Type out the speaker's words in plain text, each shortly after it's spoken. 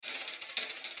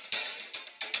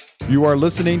You are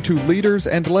listening to Leaders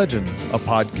and Legends, a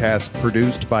podcast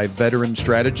produced by Veteran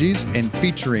Strategies and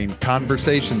featuring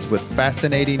conversations with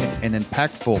fascinating and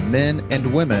impactful men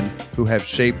and women who have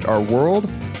shaped our world,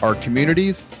 our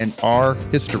communities, and our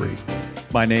history.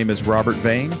 My name is Robert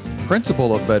Vane,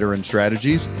 Principal of Veteran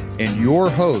Strategies, and your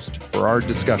host for our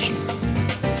discussion.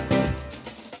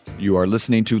 You are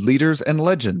listening to Leaders and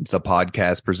Legends, a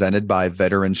podcast presented by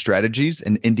Veteran Strategies,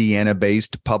 an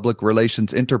Indiana-based public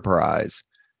relations enterprise,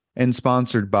 and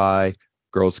sponsored by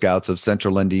Girl Scouts of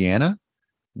Central Indiana,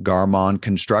 Garmon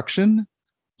Construction,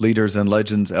 Leaders and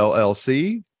Legends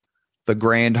LLC, the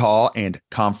Grand Hall and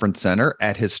Conference Center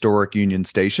at Historic Union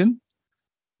Station,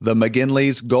 the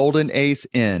McGinley's Golden Ace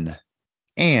Inn,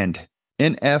 and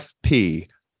NFP,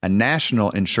 a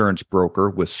national insurance broker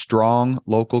with strong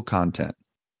local content.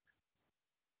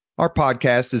 Our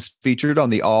podcast is featured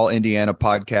on the All Indiana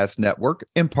Podcast Network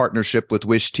in partnership with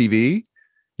Wish TV.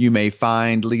 You may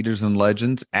find Leaders and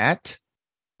Legends at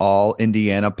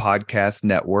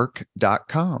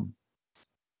allindianapodcastnetwork.com.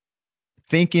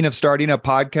 Thinking of starting a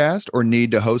podcast or need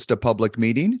to host a public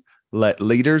meeting? Let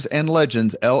Leaders and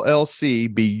Legends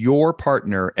LLC be your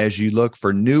partner as you look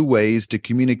for new ways to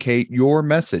communicate your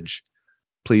message.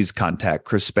 Please contact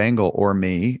Chris Spangle or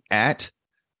me at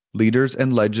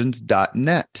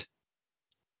leadersandlegends.net.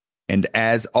 And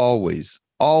as always,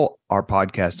 all our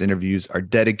podcast interviews are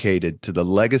dedicated to the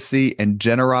legacy and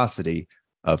generosity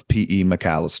of P.E.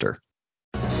 McAllister.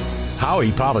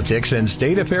 Howie Politics and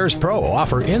State Affairs Pro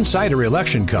offer insider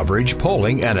election coverage,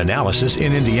 polling, and analysis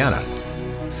in Indiana.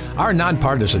 Our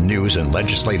nonpartisan news and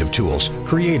legislative tools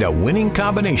create a winning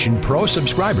combination pro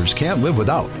subscribers can't live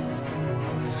without.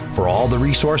 For all the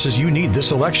resources you need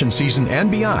this election season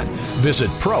and beyond, visit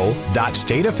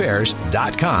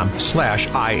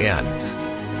pro.stateaffairs.com/IN.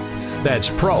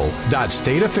 That's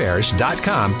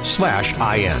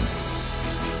pro.stateaffairs.com/IN.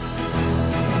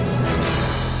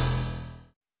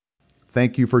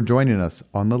 Thank you for joining us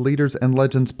on the Leaders and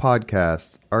Legends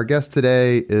podcast. Our guest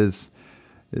today is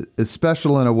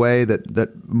special in a way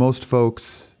that most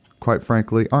folks, quite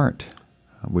frankly, aren't.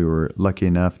 We were lucky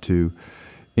enough to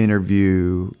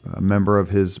interview a member of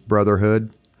his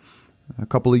brotherhood a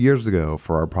couple of years ago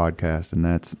for our podcast, and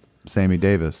that's Sammy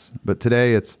Davis. But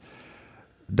today it's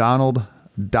Donald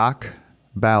Doc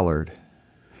Ballard.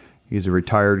 He's a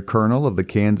retired colonel of the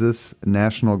Kansas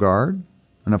National Guard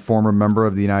and a former member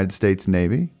of the United States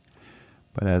Navy.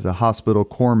 But as a hospital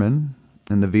corpsman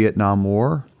in the Vietnam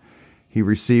War, he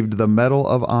received the Medal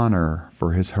of Honor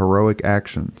for his heroic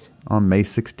actions on May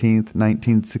 16th,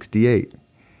 1968.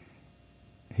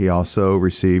 He also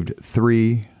received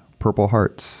 3 Purple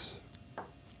Hearts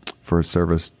for his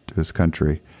service to his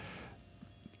country.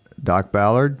 Doc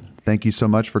Ballard, thank you so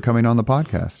much for coming on the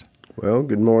podcast. Well,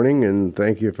 good morning, and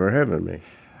thank you for having me.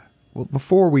 Well,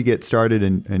 before we get started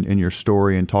in your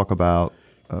story and talk about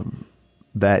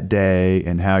that day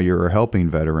and how you're helping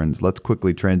veterans, let's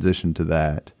quickly transition to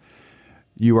that.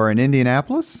 You are in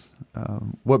Indianapolis.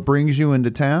 What brings you into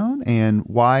town, and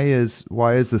why is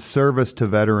the service to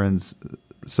veterans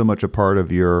so much a part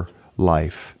of your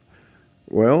life?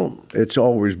 Well, it's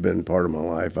always been part of my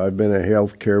life. I've been a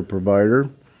health care provider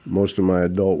most of my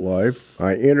adult life.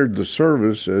 I entered the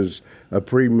service as a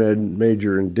pre-med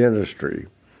major in dentistry,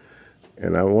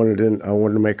 and I wanted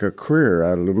to make a career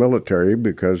out of the military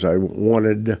because I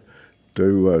wanted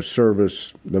to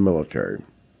service the military,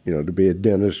 to be a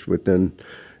dentist within.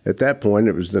 At that point,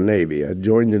 it was the Navy. I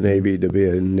joined the Navy to be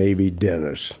a Navy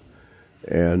dentist,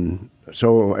 and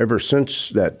so ever since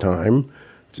that time,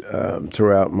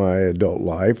 throughout my adult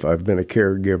life, I've been a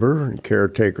caregiver and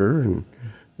caretaker, and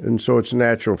so it's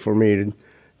natural for me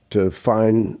to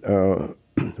find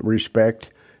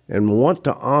respect and want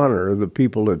to honor the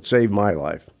people that saved my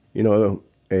life.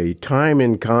 A time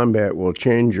in combat will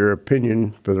change your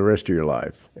opinion for the rest of your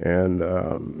life. And,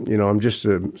 I'm just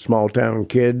a small-town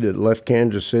kid that left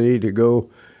Kansas City to go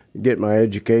get my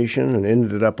education and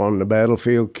ended up on the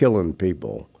battlefield killing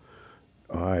people.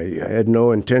 I had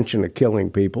no intention of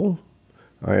killing people.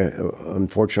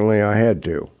 Unfortunately, I had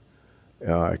to.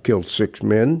 I killed 6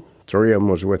 men. 3 of them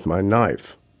was with my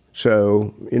knife.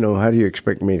 So, how do you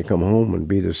expect me to come home and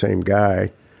be the same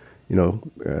guy?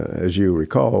 As you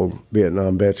recall,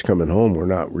 Vietnam vets coming home were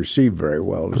not received very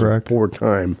well. It was Correct. A poor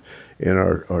time in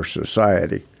our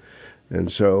society.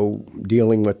 And so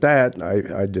dealing with that,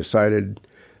 I decided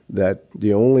that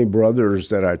the only brothers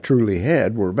that I truly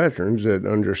had were veterans that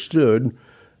understood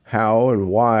how and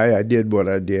why I did what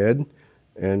I did.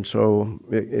 And so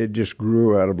it just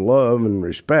grew out of love and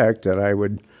respect that I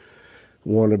would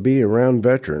want to be around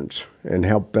veterans and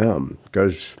help them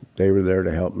because they were there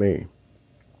to help me.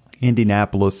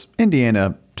 Indianapolis,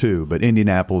 Indiana, too, but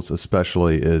Indianapolis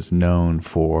especially is known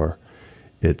for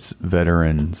its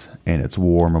veterans and its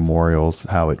war memorials,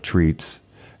 how it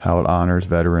honors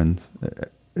veterans.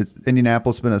 Has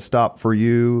Indianapolis been a stop for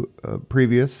you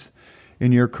previous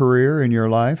in your career, in your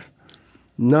life?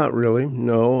 Not really,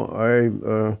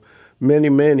 no.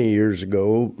 Many years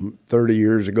ago, 30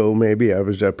 years ago maybe, I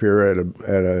was up here at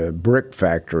a brick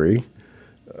factory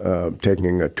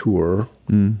taking a tour.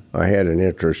 I had an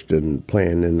interest in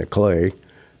playing in the clay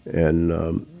and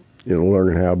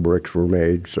learning how bricks were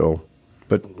made. So,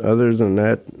 but other than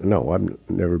that, no, I've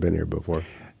never been here before.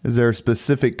 Is there a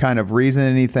specific kind of reason,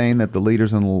 anything that the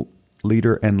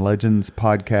Leader and Legends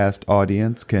podcast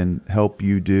audience can help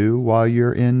you do while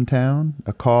you're in town?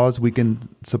 A cause we can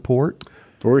support?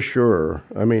 For sure.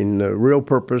 I mean, the real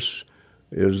purpose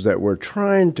is that we're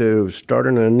trying to start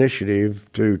an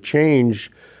initiative to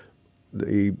change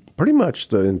pretty much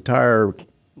the entire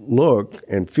look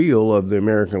and feel of the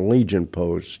American Legion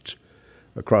posts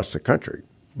across the country.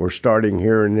 We're starting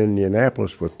here in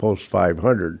Indianapolis with Post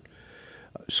 500.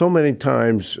 So many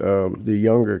times the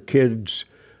younger kids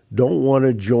don't want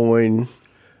to join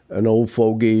an old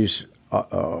fogey's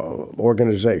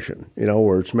organization,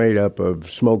 where it's made up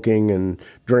of smoking and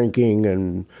drinking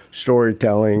and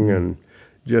storytelling and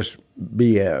just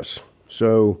BS.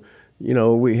 So,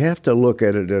 we have to look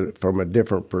at it from a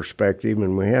different perspective,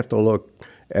 and we have to look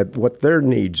at what their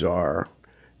needs are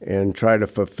and try to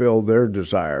fulfill their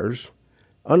desires.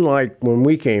 Unlike when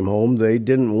we came home, they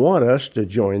didn't want us to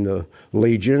join the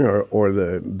Legion or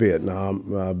the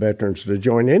Vietnam veterans to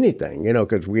join anything,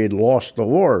 because we had lost the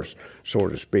wars, so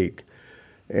to speak.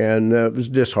 And it was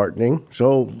disheartening.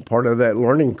 So part of that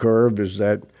learning curve is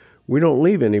that we don't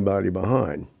leave anybody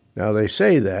behind. Now, they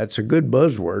say that's a good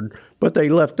buzzword, but they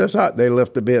left us out. They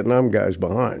left the Vietnam guys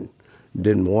behind,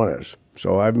 didn't want us.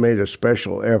 So I've made a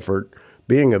special effort,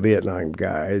 being a Vietnam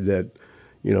guy, that,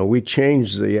 we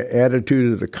changed the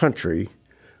attitude of the country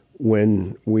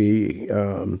when we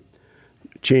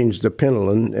changed the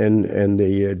pendulum and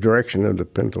the direction of the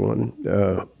pendulum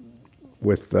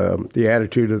with the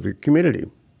attitude of the community.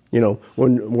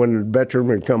 When a veteran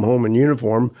would come home in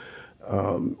uniform,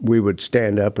 we would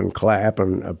stand up and clap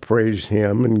and praise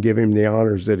him and give him the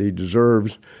honors that he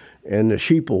deserves, and the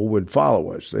sheeple would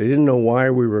follow us. They didn't know why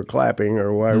we were clapping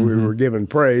or why we were giving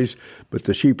praise, but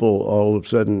the sheeple all of a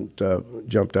sudden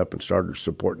jumped up and started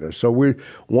supporting us. So we,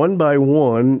 one by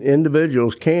one,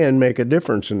 individuals can make a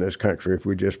difference in this country if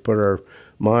we just put our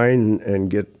mind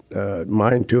and get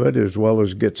mind to it, as well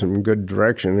as get some good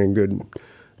direction and good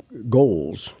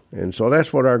goals. And so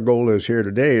that's what our goal is here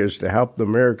today, is to help the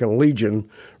American Legion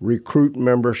recruit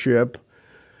membership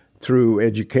through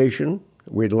education.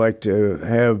 We'd like to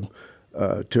have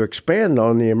to expand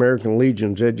on the American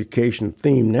Legion's education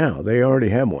theme now. They already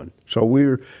have one. So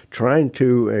we're trying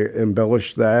to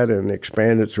embellish that and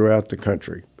expand it throughout the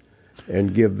country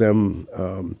and give them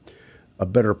a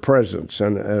better presence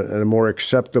and a more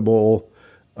acceptable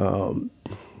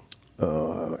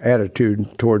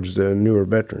attitude towards the newer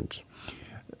veterans.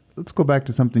 Let's go back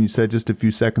to something you said just a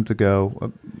few seconds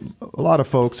ago. A lot of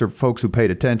folks are folks who paid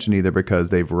attention either because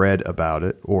they've read about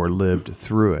it or lived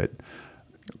through it,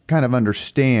 kind of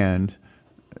understand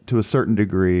to a certain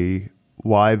degree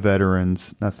why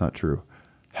veterans, that's not true,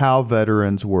 how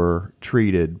veterans were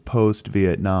treated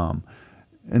post-Vietnam.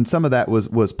 And some of that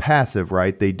was passive,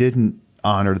 right? They didn't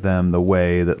honor them the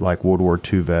way that like World War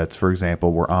II vets, for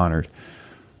example, were honored.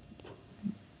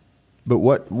 But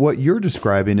what you're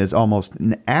describing is almost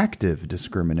an active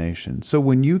discrimination. So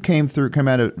when you came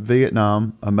out of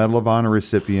Vietnam, a Medal of Honor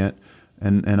recipient,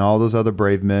 and all those other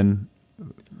brave men,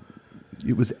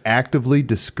 it was actively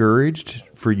discouraged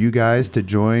for you guys to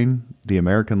join the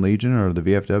American Legion or the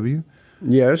VFW?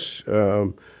 Yes.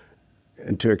 And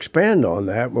to expand on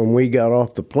that, when we got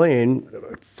off the plane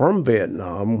from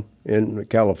Vietnam in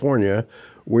California,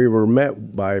 we were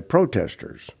met by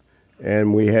protesters.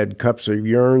 And we had cups of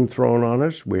urine thrown on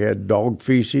us. We had dog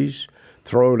feces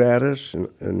thrown at us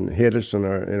and hit us in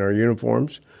our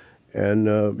uniforms. And,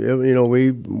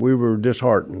 we were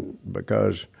disheartened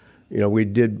because, we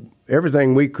did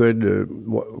everything we could,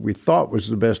 what we thought was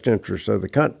the best interest of the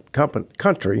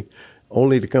country,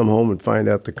 only to come home and find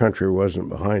out the country wasn't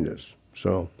behind us.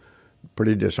 So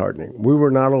pretty disheartening. We were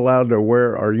not allowed to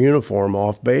wear our uniform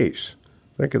off base.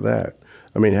 Think of that.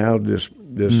 I mean, how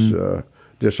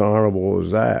dishonorable is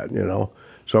that,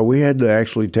 So we had to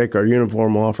actually take our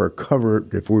uniform off or cover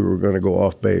it if we were going to go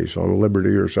off base on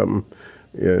Liberty or something.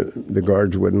 The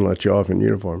guards wouldn't let you off in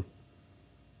uniform.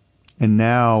 And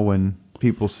now when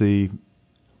people see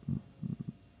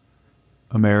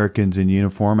Americans in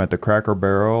uniform at the Cracker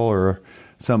Barrel or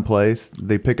someplace,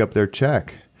 they pick up their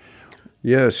check.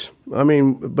 Yes, I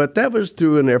mean, but that was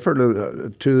through an effort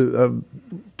to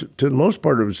the most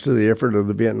part, it was to the effort of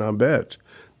the Vietnam vets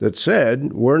that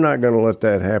said we're not going to let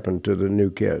that happen to the new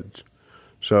kids.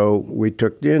 So we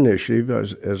took the initiative,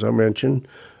 as I mentioned,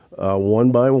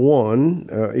 one by one.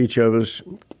 Each of us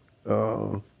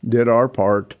did our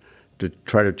part to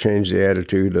try to change the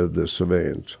attitude of the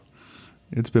civilians.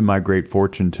 It's been my great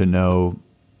fortune to know.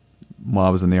 While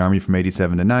I was in the Army from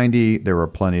 87 to 90, there were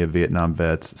plenty of Vietnam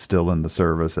vets still in the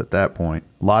service at that point,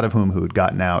 a lot of whom who had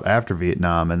gotten out after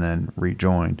Vietnam and then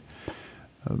rejoined.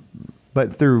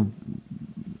 But through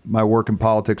my work in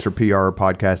politics or PR or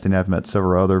podcasting, I've met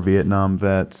several other Vietnam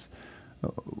vets.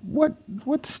 What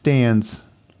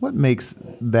makes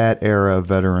that era of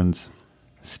veterans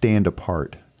stand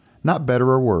apart? Not better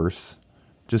or worse,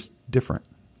 just different.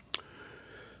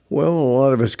 Well, a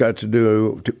lot of it's got to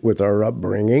do with our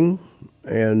upbringing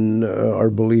and our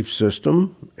belief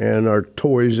system and our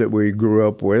toys that we grew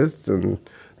up with and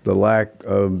the lack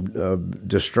of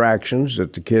distractions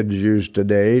that the kids use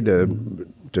today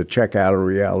to check out of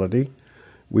reality.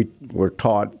 We were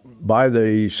taught by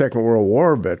the Second World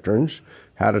War veterans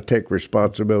how to take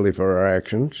responsibility for our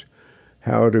actions,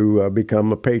 how to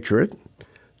become a patriot,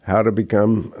 how to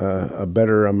become a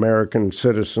better American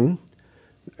citizen.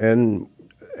 And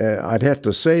I'd have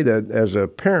to say that as a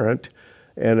parent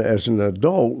and as an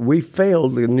adult, we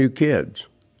failed the new kids.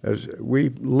 As we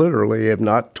literally have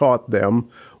not taught them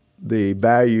the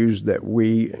values that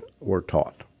we were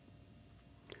taught.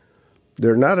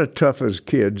 They're not as tough as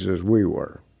kids as we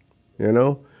were, you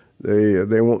know.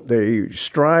 They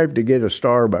strive to get a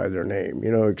star by their name,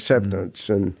 you know, acceptance,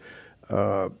 and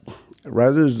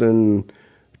rather than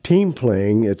team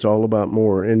playing, it's all about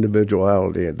more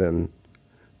individuality than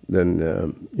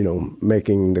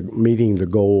meeting the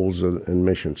goals and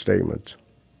mission statements.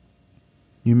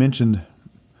 You mentioned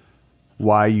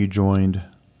why you joined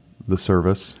the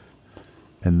service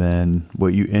and then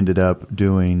what you ended up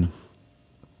doing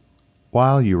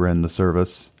while you were in the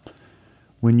service.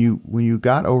 When you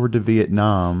got over to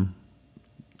Vietnam,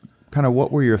 kind of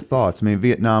what were your thoughts? I mean,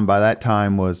 Vietnam by that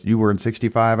time you were in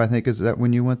 65, I think. Is that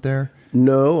when you went there?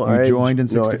 No, I joined in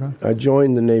 65? I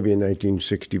joined the Navy in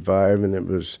 1965, and it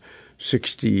was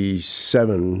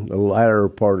 67, the latter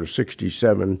part of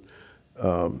 67.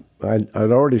 I'd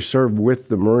already served with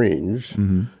the Marines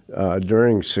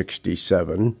during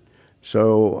 67,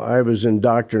 so I was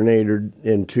indoctrinated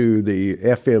into the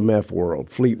FMF world,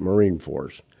 Fleet Marine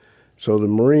Force. So the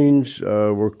Marines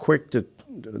were quick to.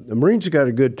 The Marines have got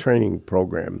a good training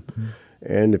program,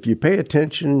 and if you pay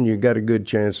attention, you got a good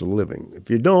chance of living. If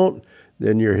you don't,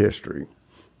 then you're history.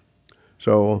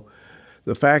 So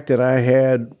the fact that I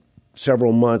had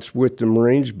several months with the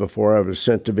Marines before I was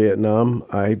sent to Vietnam,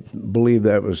 I believe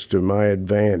that was to my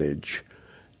advantage.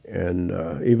 And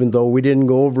even though we didn't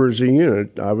go over as a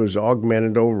unit, I was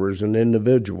augmented over as an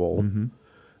individual.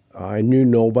 I knew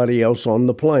nobody else on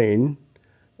the plane,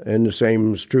 and the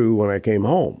same was true when I came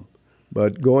home.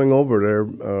 But going over there,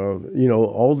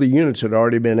 all the units had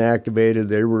already been activated.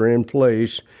 They were in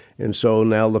place. And so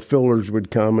now the fillers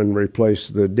would come and replace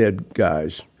the dead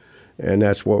guys. And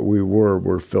that's what we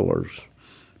were fillers.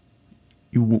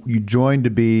 You joined to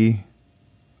be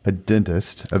a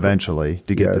dentist eventually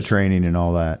to get the training and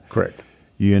all that. Correct.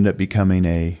 You end up becoming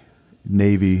a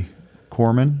Navy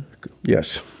corpsman?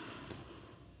 Yes.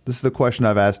 This is the question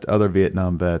I've asked other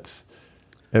Vietnam vets.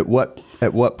 At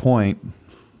what point,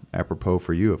 apropos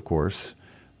for you, of course,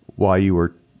 while you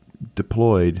were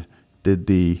deployed, did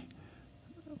the,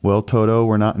 well, Toto,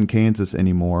 we're not in Kansas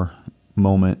anymore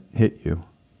moment hit you?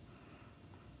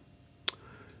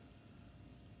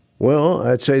 Well,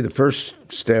 I'd say the first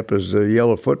step is the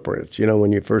yellow footprints. You know,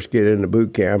 when you first get into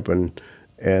boot camp and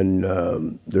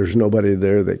there's nobody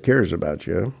there that cares about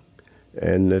you,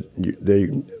 and that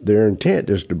their intent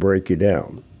is to break you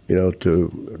down. You know,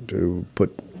 to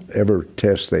put every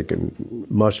test they can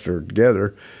muster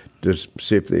together to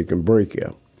see if they can break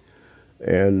you,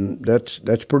 and that's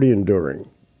pretty enduring.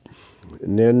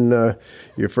 And then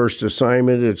your first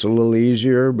assignment, it's a little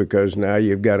easier because now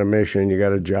you've got a mission, you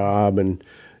got a job, and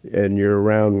you're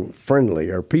around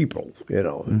friendlier people. You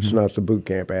know, It's not the boot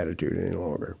camp attitude any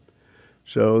longer.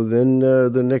 So then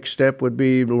the next step would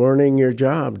be learning your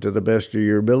job to the best of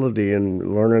your ability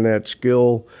and learning that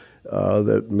skill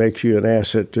that makes you an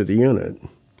asset to the unit.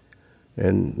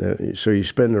 And so you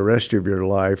spend the rest of your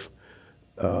life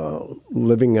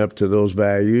living up to those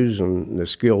values and the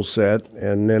skill set,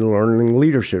 and then learning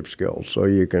leadership skills so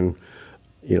you can,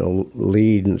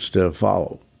 lead instead of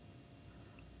follow.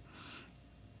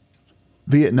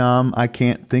 Vietnam, I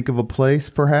can't think of a place,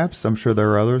 perhaps. I'm sure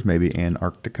there are others, maybe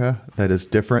Antarctica, that is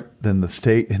different than the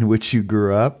state in which you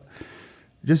grew up.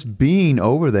 Just being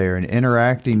over there and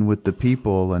interacting with the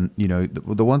people. And, you know,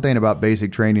 the one thing about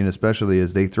basic training especially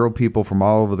is they throw people from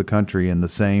all over the country in the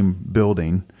same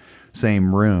building,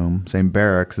 same room, same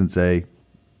barracks, and say,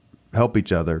 help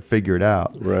each other, figure it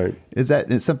out. Right. Is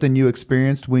that something you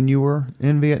experienced when you were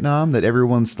in Vietnam, that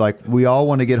everyone's like, we all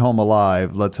want to get home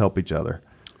alive, let's help each other?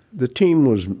 The team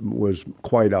was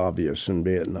quite obvious in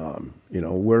Vietnam. You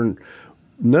know,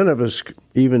 none of us,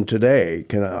 even today,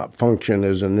 can function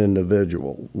as an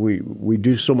individual. We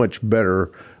do so much better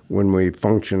when we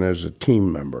function as a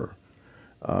team member.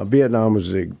 Vietnam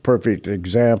was a perfect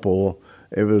example.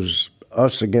 It was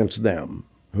us against them.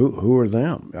 Who are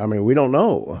them? I mean, we don't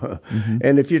know. Mm-hmm.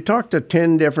 And if you talk to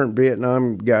 10 different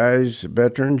Vietnam guys,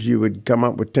 veterans, you would come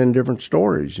up with 10 different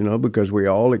stories, you know, because we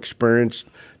all experienced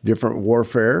different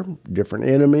warfare, different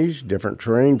enemies, different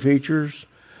terrain features.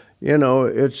 You know,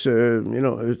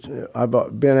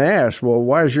 I've been asked, well,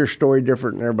 why is your story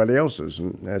different than everybody else's?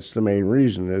 And that's the main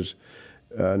reason is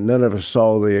none of us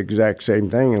saw the exact same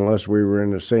thing unless we were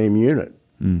in the same unit.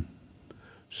 Mm.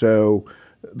 So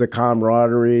the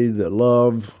camaraderie, the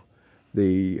love,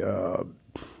 the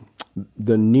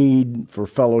need for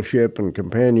fellowship and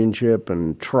companionship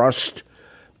and trust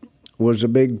was a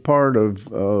big part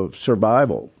of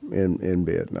survival in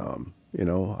Vietnam. You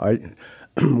know,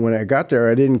 when I got there,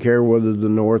 I didn't care whether the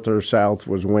North or South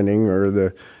was winning or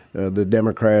the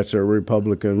Democrats or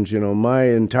Republicans. You know, my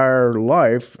entire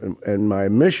life and my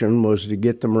mission was to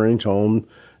get the Marines home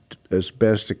as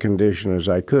best a condition as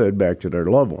I could back to their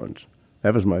loved ones.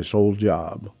 That was my sole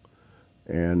job.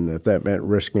 And if that meant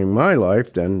risking my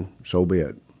life, then so be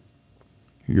it.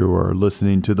 You are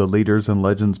listening to the Leaders and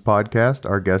Legends podcast.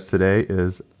 Our guest today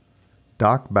is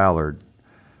Doc Ballard.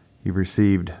 He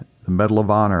received the Medal of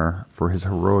Honor for his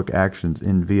heroic actions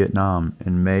in Vietnam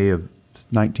in May of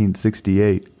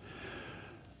 1968.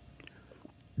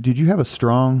 Did you have a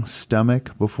strong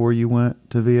stomach before you went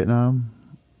to Vietnam?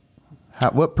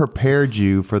 What prepared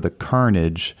you for the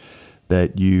carnage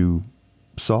that you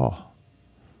saw?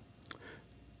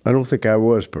 I don't think I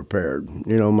was prepared.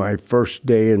 You know, my first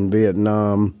day in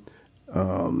Vietnam,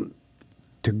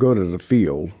 to go to the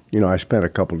field, you know, I spent a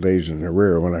couple of days in the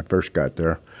rear when I first got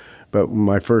there. But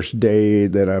my first day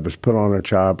that I was put on a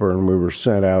chopper and we were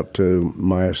sent out to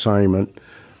my assignment,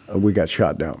 we got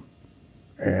shot down.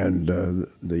 And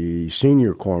the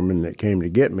senior corpsman that came to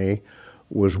get me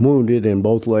was wounded in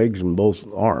both legs and both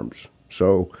arms.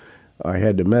 So I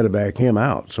had to medevac him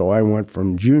out. So I went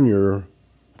from junior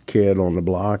kid on the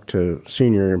block to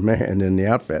senior man in the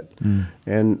outfit. Mm.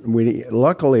 And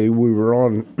luckily we were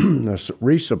on a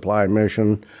resupply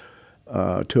mission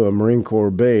to a Marine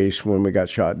Corps base when we got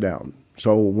shot down.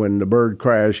 So when the bird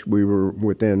crashed, we were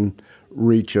within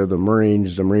reach of the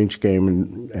Marines. The Marines came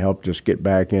and helped us get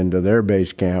back into their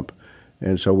base camp.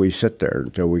 And so we sit there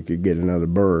until we could get another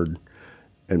bird.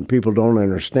 And people don't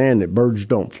understand that birds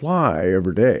don't fly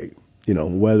every day. You know,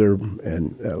 weather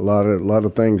and a lot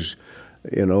of things,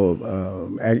 you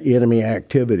know, enemy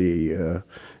activity.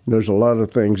 There's a lot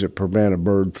of things that prevent a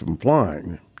bird from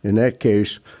flying. In that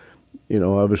case, you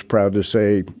know, I was proud to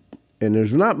say, and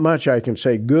there's not much I can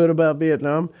say good about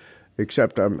Vietnam,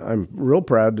 except I'm real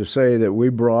proud to say that we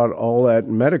brought all that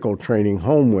medical training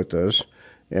home with us,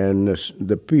 and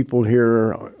the people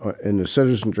here in the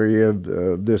citizenry of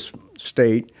this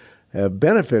state have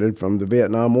benefited from the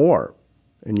Vietnam War.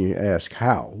 And you ask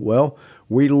how? Well,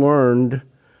 we learned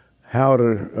how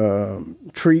to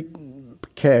treat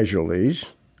casualties,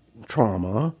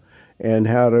 trauma, and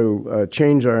how to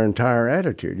change our entire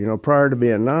attitude. You know, prior to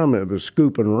Vietnam, it was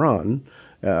scoop and run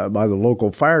by the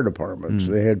local fire departments. Mm.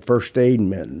 They had first aid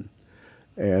men.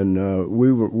 And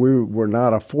we were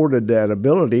not afforded that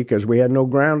ability because we had no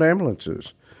ground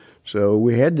ambulances. So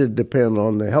we had to depend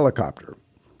on the helicopter.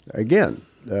 Again,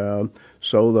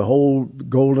 so the whole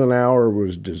golden hour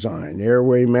was designed.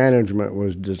 Airway management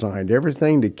was designed.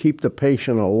 Everything to keep the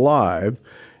patient alive.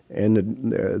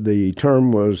 And the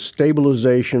term was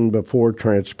stabilization before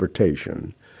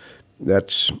transportation.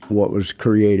 That's what was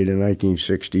created in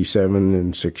 1967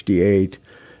 and 68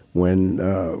 when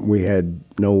we had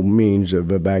no means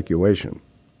of evacuation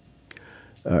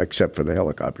except for the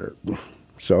helicopter.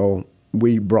 So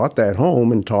we brought that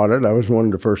home and taught it. I was one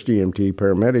of the first EMT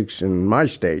paramedics in my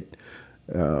state.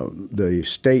 The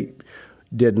state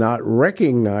did not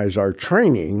recognize our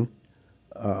training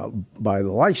by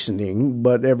the licensing,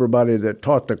 but everybody that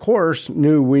taught the course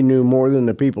knew we knew more than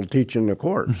the people teaching the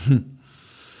course.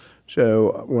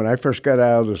 So when I first got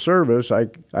out of the service, I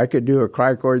could do a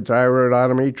cricoid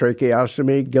thyroidotomy,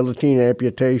 tracheostomy, guillotine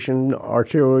amputation,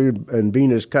 arterial and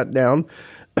venous cut down,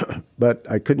 but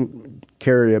I couldn't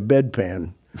carry a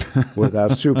bedpan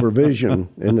without supervision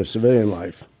in the civilian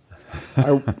life.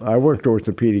 I worked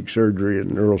orthopedic surgery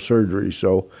and neurosurgery,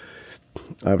 so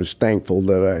I was thankful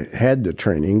that I had the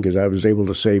training because I was able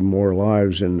to save more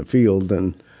lives in the field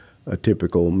than a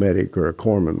typical medic or a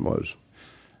corpsman was.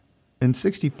 In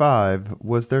 65,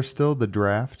 was there still the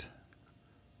draft?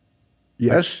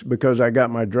 Yes, because I got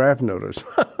my draft notice.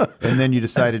 And then you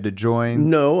decided to join?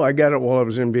 No, I got it while I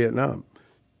was in Vietnam.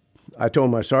 I told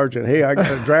my sergeant, hey, I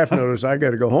got a draft notice. I got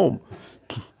to go home.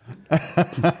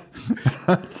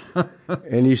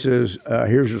 And he says,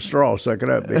 here's your straw. Suck it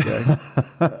up, big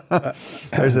guy.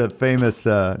 There's a famous,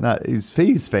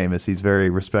 he's famous. He's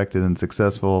very respected and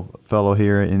successful fellow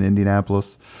here in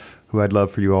Indianapolis who I'd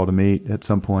love for you all to meet at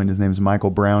some point. His name is Michael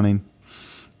Browning.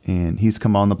 And he's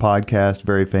come on the podcast,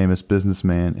 very famous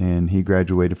businessman, and he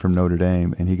graduated from Notre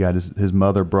Dame. And he got his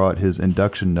mother brought his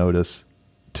induction notice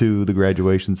to the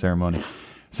graduation ceremony.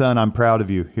 Son, I'm proud of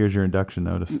you. Here's your induction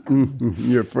notice.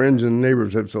 Your friends and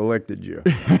neighbors have selected you.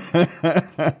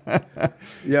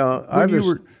 Yeah,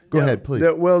 Go ahead, please.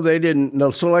 They didn't.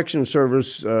 The selection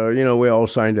service, we all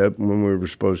signed up when we were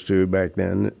supposed to back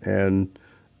then. And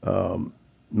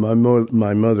my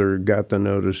mother got the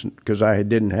notice because I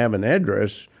didn't have an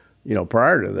address,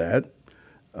 prior to that.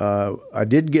 I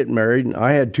did get married, and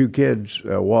I had 2 kids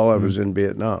while I was in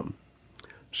Vietnam.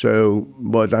 So,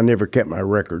 but I never kept my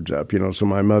records up, so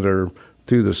my mother,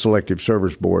 through the Selective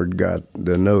Service Board, got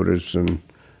the notice, and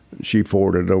she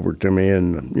forwarded it over to me,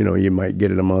 and, you might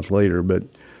get it a month later, but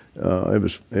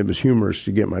it was humorous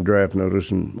to get my draft notice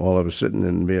and while I was sitting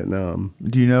in Vietnam.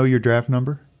 Do you know your draft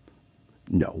number?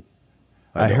 No.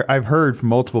 I've heard from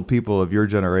multiple people of your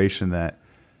generation that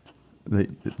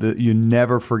you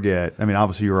never forget. I mean,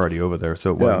 obviously you were already over there,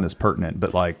 so it wasn't as pertinent.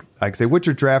 But like I could say, what's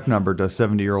your draft number to a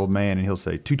 70-year-old man, and he'll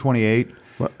say 228.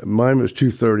 Mine was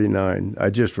 239. I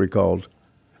just recalled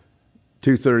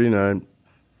 239.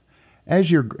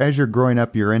 As you're growing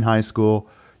up, you're in high school.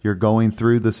 You're going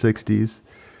through the 60s.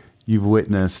 You've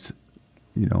witnessed,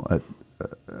 a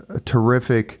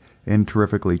terrific and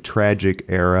terrifically tragic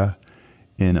era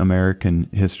in American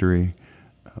history.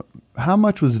 How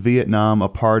much was Vietnam a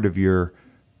part of your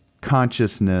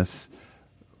consciousness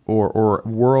or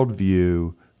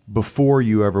worldview before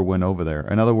you ever went over there?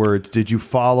 In other words, did you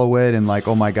follow it and like,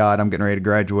 oh my God, I'm getting ready to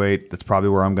graduate, that's probably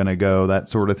where I'm going to go, that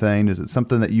sort of thing? Is it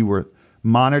something that you were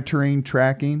monitoring,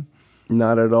 tracking?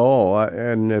 Not at all.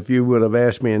 And if you would have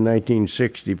asked me in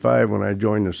 1965 when I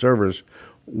joined the service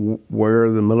where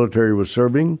the military was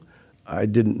serving, I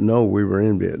didn't know we were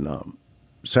in Vietnam.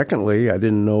 Secondly, I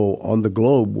didn't know on the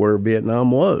globe where Vietnam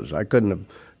was. I couldn't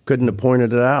have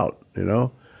pointed it out,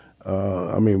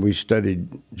 we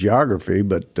studied geography,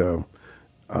 but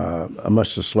I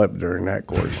must have slept during that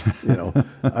course,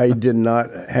 I did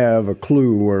not have a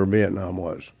clue where Vietnam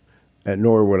was, and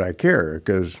nor would I care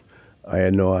because I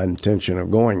had no intention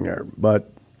of going there.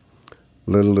 But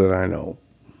little did I know.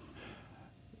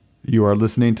 You are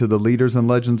listening to the Leaders and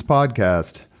Legends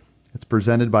podcast. It's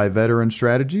presented by Veteran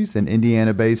Strategies, an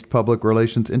Indiana-based public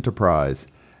relations enterprise,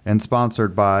 and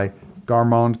sponsored by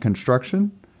Garmond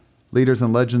Construction, Leaders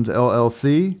and Legends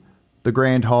LLC, the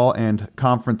Grand Hall and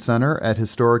Conference Center at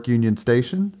Historic Union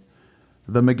Station,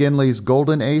 the McGinley's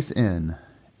Golden Ace Inn,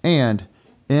 and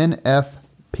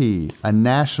NFP, a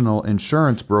national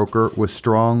insurance broker with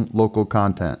strong local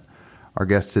content. Our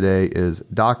guest today is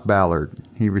Doc Ballard.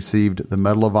 He received the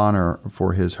Medal of Honor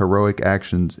for his heroic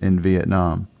actions in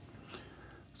Vietnam.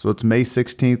 So it's May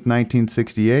 16th,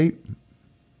 1968. I'm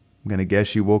going to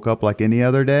guess you woke up like any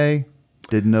other day.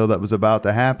 Didn't know that was about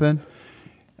to happen.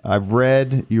 I've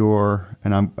read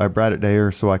I brought it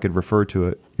here so I could refer to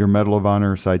it, your Medal of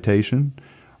Honor citation.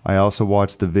 I also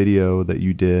watched the video that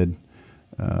you did.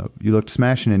 You looked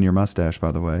smashing in your mustache,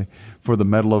 by the way, for the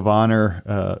Medal of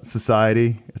Honor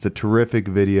Society. It's a terrific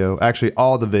video. Actually,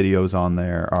 all the videos on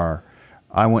there are,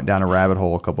 I went down a rabbit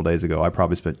hole a couple days ago. I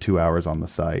probably spent 2 hours on the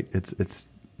site. It's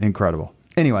incredible.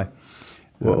 Anyway.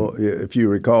 Well, if you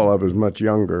recall, I was much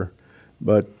younger,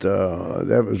 but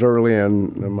that was early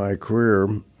in my career,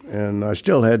 and I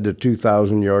still had the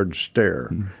 2,000-yard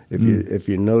stare. If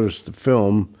you notice the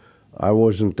film, I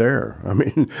wasn't there. I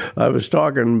mean, I was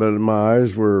talking, but my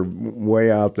eyes were way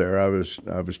out there. I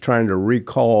was trying to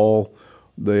recall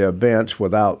the events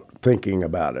without thinking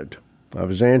about it. I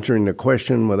was answering the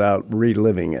question without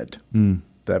reliving it. If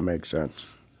that makes sense.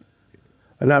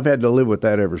 And I've had to live with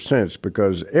that ever since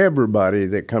because everybody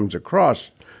that comes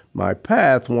across my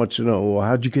path wants to know, well,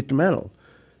 how'd you get the medal?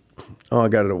 Oh, I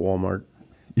got it at Walmart.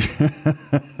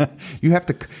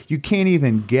 You can't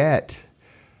even get,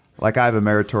 like I have a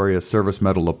meritorious service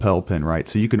medal lapel pin, right?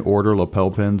 So you can order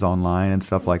lapel pins online and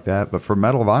stuff like that. But for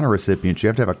Medal of Honor recipients, you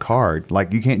have to have a card.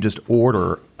 Like you can't just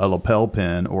order a lapel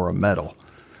pin or a medal.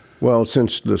 Well,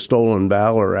 since the Stolen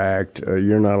Valor Act,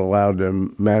 you're not allowed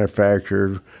to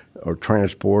manufacture or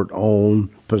transport, own,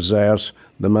 possess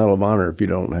the Medal of Honor if you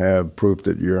don't have proof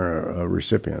that you're a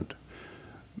recipient.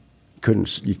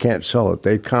 You can't sell it.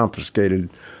 They confiscated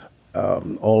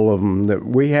all of them that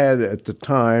we had at the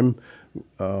time.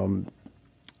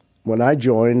 When I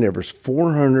joined, there was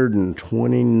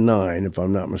 429, if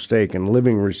I'm not mistaken,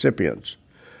 living recipients,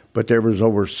 but there was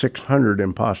over 600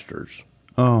 imposters.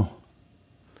 Oh.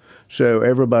 So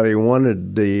everybody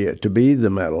wanted to be the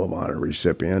Medal of Honor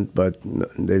recipient, but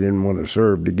they didn't want to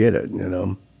serve to get it,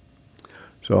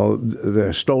 So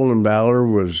the Stolen Valor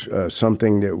was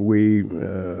something that we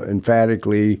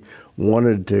emphatically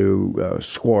wanted to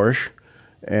squash,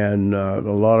 and a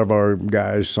lot of our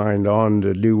guys signed on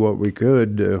to do what we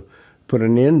could to put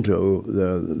an end to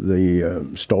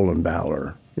the Stolen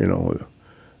Valor,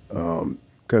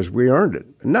 because we earned it.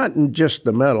 Not in just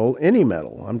the medal, any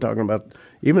medal. I'm talking about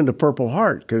even the Purple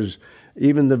Heart, because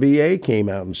even the VA came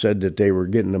out and said that they were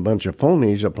getting a bunch of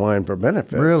phonies applying for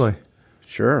benefits. Really?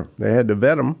 Sure. They had to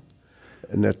vet them,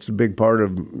 and that's a big part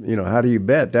of, how do you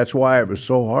vet? That's why it was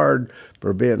so hard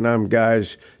for Vietnam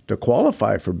guys to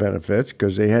qualify for benefits,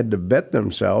 because they had to vet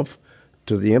themselves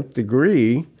to the nth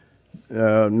degree,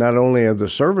 not only of the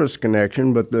service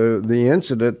connection, but the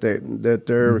incident that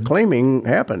they're claiming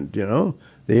happened, the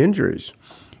injuries.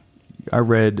 I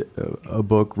read a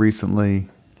book recently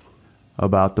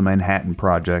about the Manhattan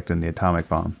Project and the atomic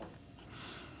bomb.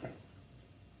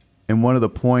 And one of the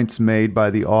points made by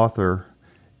the author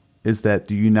is that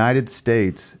the United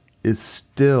States is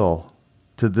still,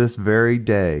 to this very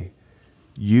day,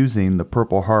 using the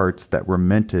Purple Hearts that were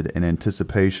minted in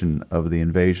anticipation of the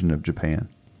invasion of Japan.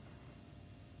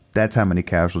 That's how many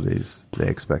casualties they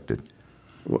expected.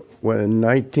 When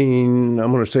I'm going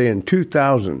to say in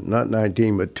 2000, not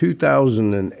 19, but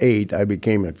 2008, I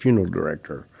became a funeral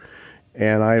director.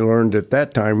 And I learned at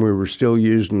that time we were still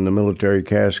using the military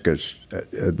caskets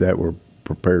that were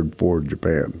prepared for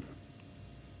Japan.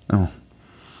 Oh.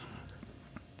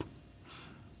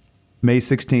 May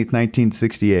 16th,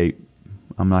 1968.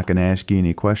 I'm not going to ask you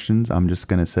any questions. I'm just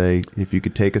going to say, if you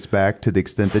could take us back to the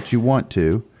extent that you want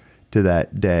to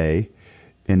that day,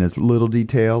 in as little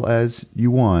detail as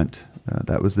you want.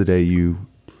 That was the day you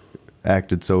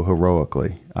acted so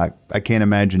heroically. I can't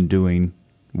imagine doing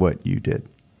what you did.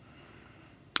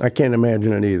 I can't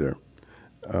imagine it either.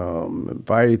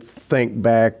 If I think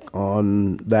back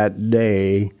on that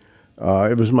day,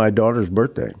 it was my daughter's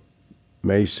birthday,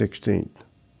 May 16th.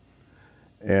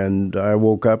 And I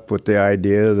woke up with the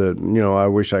idea that, I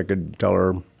wish I could tell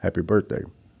her happy birthday.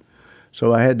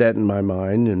 So I had that in my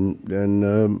mind,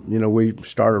 and we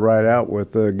started right out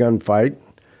with a gunfight,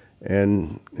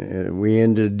 and we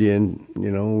ended in,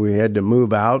 we had to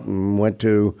move out and went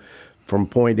from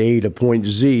point A to point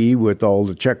Z with all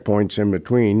the checkpoints in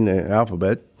between, the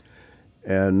alphabet,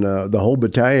 and the whole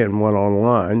battalion went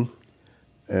online,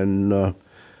 and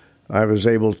I was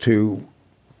able to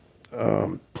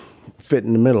fit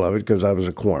in the middle of it because I was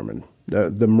a corpsman.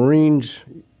 The Marines...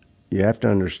 You have to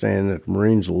understand that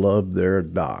Marines love their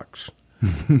docs.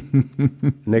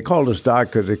 And they called us doc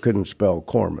because they couldn't spell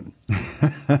corpsman.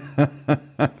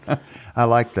 I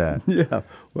like that. Yeah.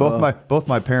 Both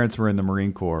my parents were in the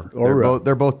Marine Corps.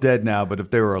 They're both dead now, but if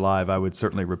they were alive, I would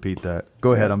certainly repeat that.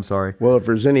 Go ahead, I'm sorry. Well, if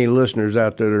there's any listeners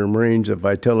out there that are Marines, if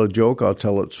I tell a joke, I'll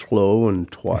tell it slow and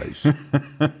twice.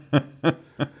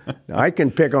 I can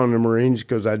pick on the Marines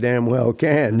because I damn well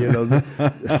can.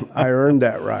 I earned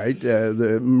that right.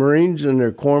 The Marines and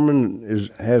their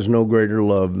corpsmen has no greater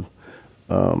love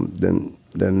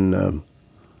than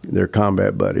their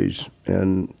combat buddies.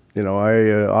 And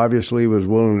I obviously was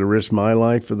willing to risk my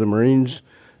life for the Marines,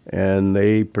 and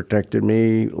they protected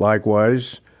me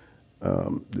likewise.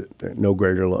 No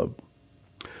greater love.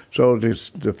 So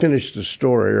to finish the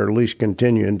story, or at least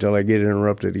continue until I get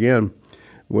interrupted again,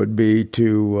 would be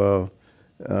to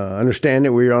understand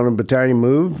that we were on a battalion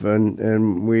move,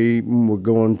 and we were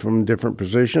going from different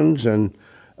positions, and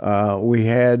we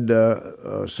had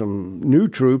some new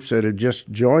troops that had just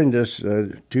joined us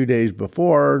 2 days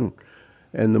before,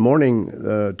 and the morning,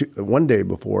 1 day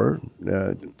before,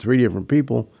 3 different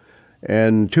people,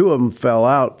 and 2 of them fell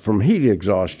out from heat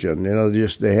exhaustion.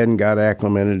 They hadn't got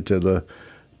acclimated to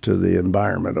the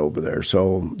environment over there.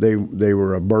 So they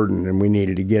were a burden, and we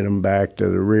needed to get them back to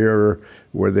the rear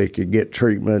where they could get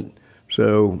treatment.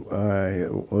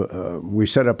 So we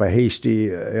set up a hasty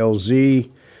LZ,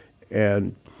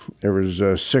 and there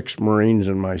was 6 Marines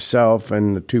and myself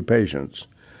and the 2 patients.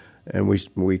 And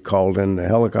we called in the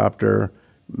helicopter,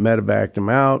 medevaced them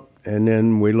out, and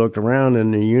then we looked around,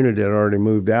 and the unit had already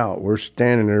moved out. We're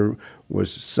standing there with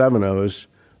 7 of us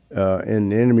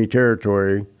in enemy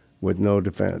territory with no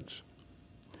defense.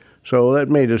 So that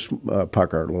made us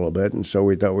pucker a little bit, and so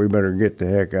we thought we better get the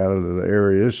heck out of the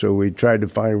area. So we tried to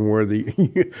find where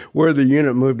the where the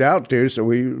unit moved out to. So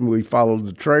we followed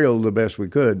the trail the best we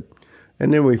could,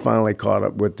 and then we finally caught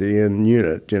up with the end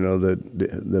unit.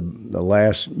 The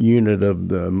last unit of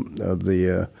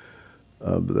the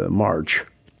march.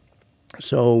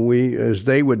 So as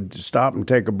they would stop and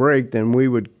take a break, then we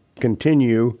would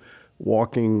continue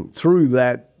walking through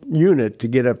that unit to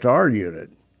get up to our unit.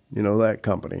 That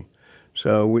company.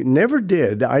 So we never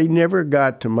did. I never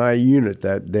got to my unit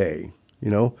that day,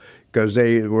 because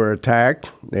they were attacked.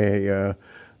 They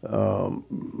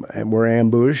were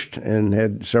ambushed and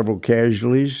had several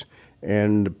casualties.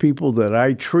 And the people that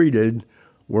I treated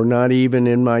were not even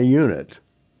in my unit.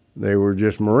 They were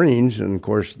just Marines, and of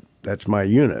course, that's my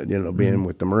unit, being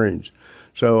with the Marines.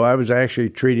 So I was actually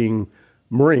treating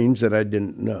Marines that I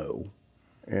didn't know.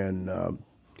 And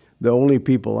the only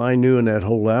people I knew in that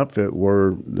whole outfit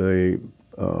were the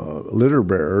litter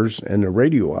bearers and the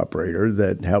radio operator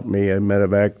that helped me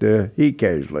medevac the heat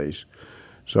casualties.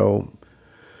 So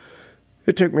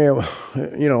it took me,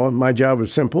 my job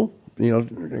was simple,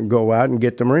 go out and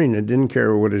get the Marine. It didn't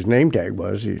care what his name tag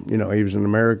was. He was an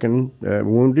American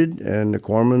wounded, and the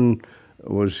corpsman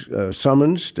was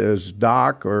summoned as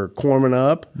Doc or Corpsman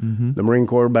up, the Marine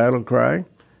Corps battle cry.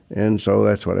 And so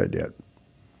that's what I did.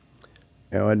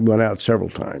 I went out several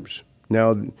times.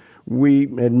 Now, we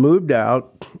had moved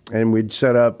out, and we'd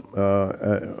set up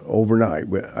overnight.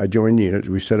 I joined the unit.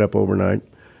 We set up overnight,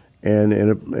 and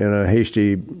in a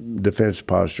hasty defense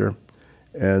posture.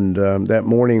 And that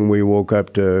morning, we woke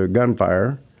up to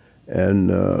gunfire, and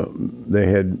they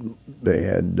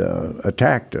had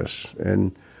attacked us.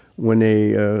 And when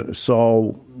they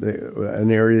saw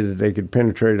an area that they could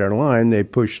penetrate our line, they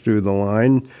pushed through the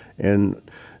line and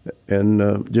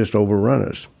just overrun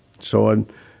us. So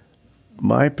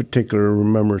my particular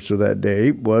remembrance of that day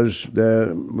was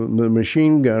the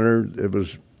machine gunner that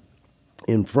was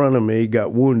in front of me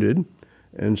got wounded,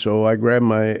 and so I grabbed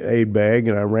my aid bag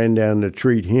and I ran down to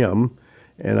treat him,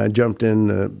 and I jumped in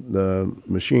the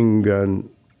machine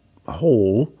gun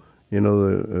hole,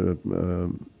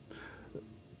 the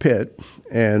pit,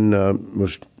 and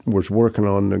was working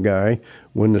on the guy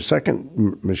when the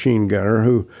second machine gunner,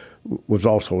 who was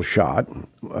also shot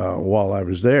while I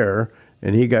was there,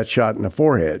 and he got shot in the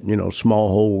forehead, small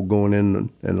hole going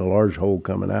in and a large hole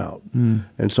coming out.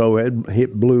 And so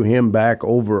it blew him back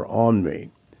over on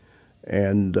me.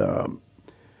 And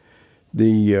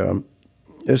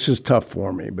this is tough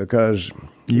for me because...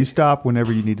 You stop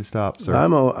whenever you need to stop, sir.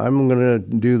 I'm going to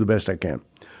do the best I can.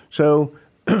 So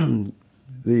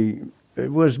it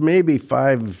was maybe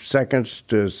 5 seconds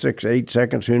to 6, 8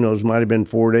 seconds. Who knows? Might have been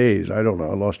 4 days. I don't know.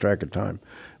 I lost track of time.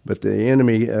 But the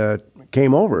enemy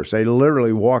came over us. They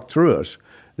literally walked through us.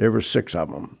 There were 6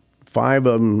 of them. 5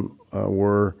 of them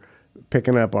were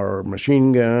picking up our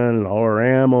machine gun and all our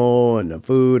ammo and the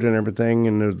food and everything.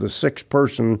 And the 6th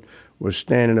person was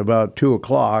standing about 2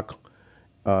 o'clock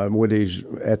with his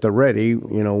at the ready,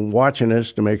 watching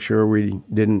us to make sure we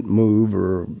didn't move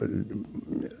or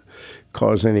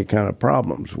cause any kind of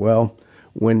problems. Well,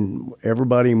 when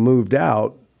everybody moved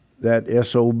out, that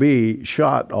SOB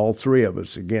shot all 3 of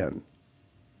us again.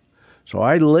 So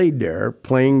I laid there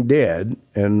playing dead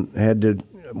and had to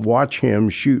watch him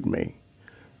shoot me.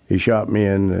 He shot me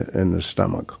in the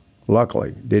stomach.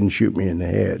 Luckily, didn't shoot me in the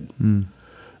head. And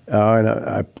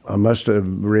I must have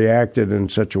reacted in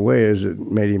such a way as it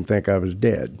made him think I was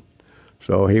dead.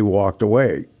 So he walked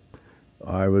away.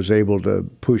 I was able to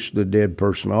push the dead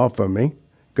person off of me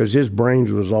because his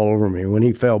brains was all over me. When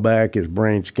he fell back, his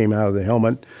brains came out of the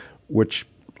helmet, which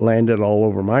landed all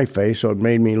over my face, so it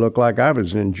made me look like I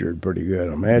was injured pretty good,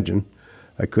 I imagine.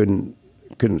 I couldn't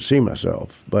see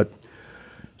myself. But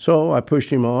so I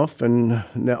pushed him off, and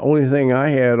the only thing I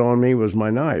had on me was my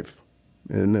knife,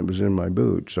 and it was in my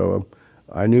boot. So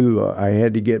I knew I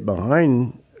had to get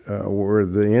behind where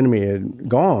the enemy had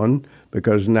gone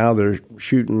because now they're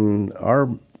shooting our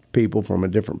people from a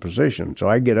different position. So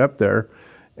I get up there,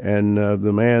 and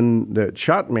the man that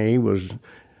shot me was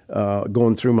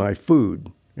going through my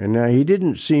food. And now he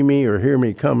didn't see me or hear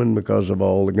me coming because of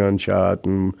all the gunshot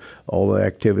and all the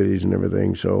activities and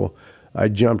everything. So I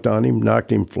jumped on him,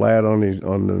 knocked him flat on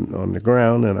the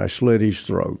ground, and I slit his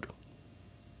throat.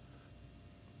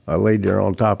 I laid there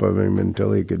on top of him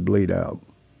until he could bleed out.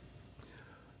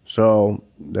 So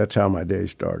that's how my day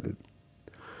started.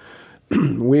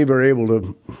 We were able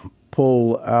to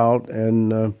pull out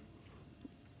and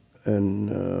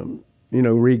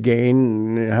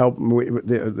regain and help.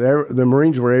 The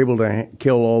Marines were able to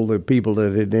kill all the people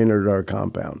that had entered our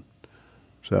compound.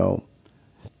 So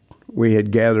we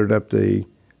had gathered up the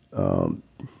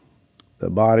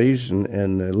bodies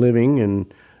and the living,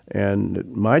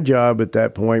 and my job at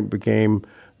that point became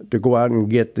to go out and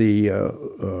get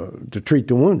to treat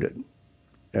the wounded.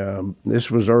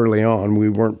 This was early on. We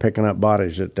weren't picking up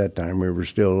bodies at that time. We were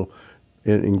still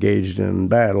engaged in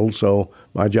battle. So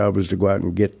my job was to go out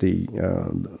and get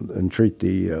and treat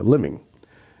the living,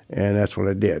 and that's what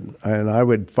I did. And I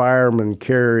would fireman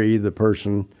carry the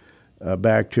person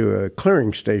back to a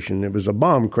clearing station. It was a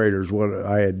bomb crater, is what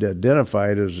I had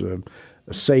identified as a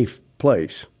safe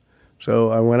place. So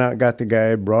I went out, got the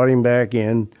guy, brought him back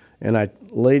in, and I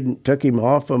took him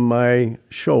off of my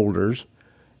shoulders,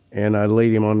 and I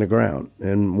laid him on the ground.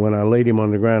 And when I laid him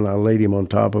on the ground, I laid him on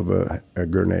top of a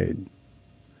grenade.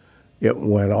 It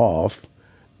went off,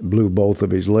 blew both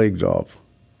of his legs off.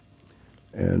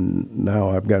 And now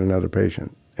I've got another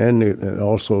patient. And it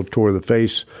also tore the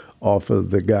face off of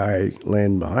the guy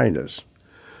laying behind us.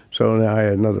 So now I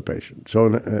had another patient.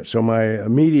 So my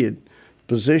immediate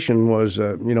position was,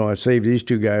 I saved these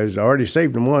two guys. I already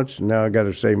saved them once, and now I got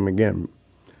to save them again,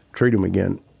 treat them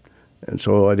again. And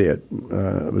so I did.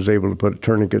 I was able to put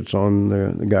tourniquets on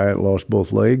the guy that lost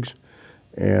both legs,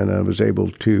 and I was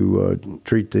able to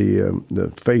treat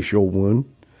the facial wound.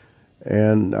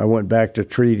 And I went back to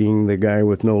treating the guy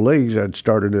with no legs. I'd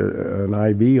started an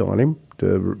IV on him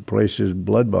to replace his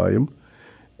blood volume.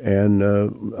 And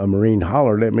a Marine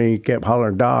hollered at me. He kept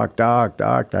hollering, "Doc, Doc,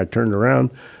 Doc." I turned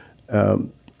around,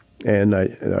 and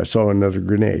I saw another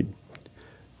grenade.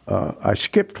 I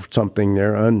skipped something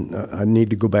there. I need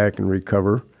to go back and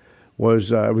recover.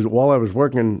 While I was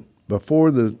working, before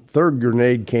the third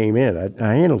grenade came in,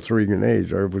 I handled 3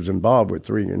 grenades, or was involved with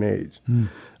 3 grenades.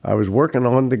 I was working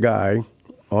on the guy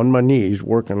on my knees,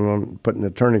 working on putting the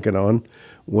tourniquet on,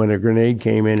 when a grenade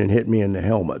came in and hit me in the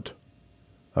helmet.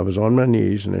 I was on my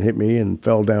knees, and it hit me and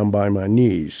fell down by my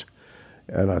knees.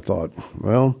 And I thought,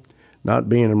 well, not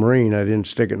being a Marine, I didn't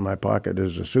stick it in my pocket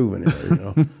as a souvenir.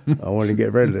 I wanted to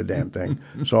get rid of the damn thing.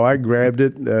 So I grabbed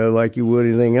it like you would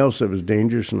anything else that was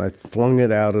dangerous, and I flung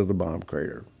it out of the bomb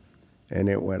crater, and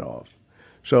it went off.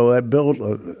 So that built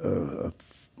a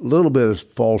little bit of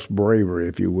false bravery,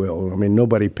 if you will. I mean,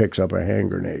 nobody picks up a hand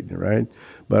grenade, right?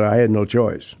 But I had no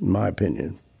choice, in my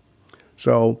opinion.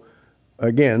 So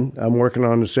again, I'm working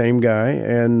on the same guy,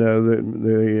 and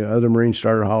the other Marine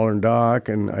started hollering, "Doc,"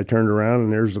 and I turned around,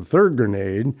 and there's the third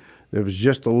grenade that was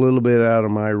just a little bit out of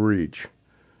my reach.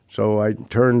 So I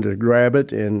turned to grab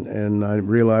it, and I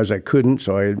realized I couldn't,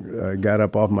 so I got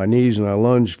up off my knees, and I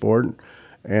lunged for it,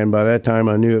 and by that time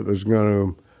I knew it was going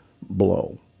to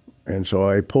blow. And so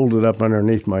I pulled it up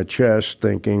underneath my chest,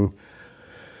 thinking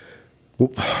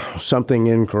something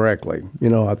incorrectly.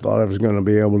 I thought I was going to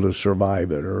be able to survive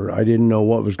it, or I didn't know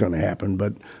what was going to happen.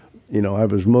 But, I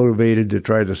was motivated to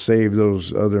try to save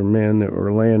those other men that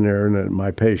were laying there and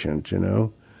my patients,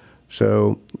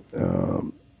 So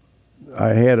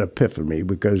I had an epiphany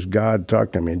because God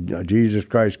talked to me. Jesus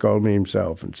Christ called me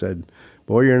himself and said,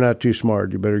 "Boy, you're not too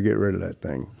smart. You better get rid of that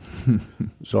thing."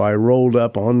 So I rolled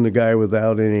up on the guy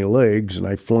without any legs, and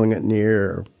I flung it in the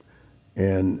air,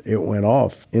 and it went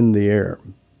off in the air.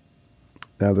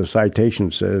 Now, the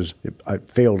citation says I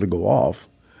failed to go off,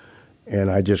 and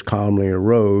I just calmly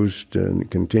arose and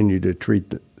continued to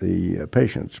treat the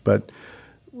patients. But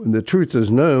the truth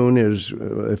is known is,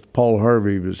 if Paul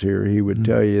Harvey was here, he would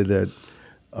tell you that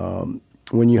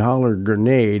when you holler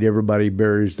grenade, everybody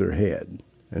buries their head.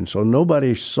 And so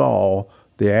nobody saw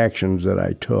the actions that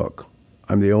I took.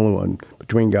 I'm the only one,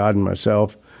 between God and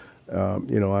myself. I'm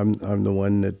the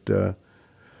one that,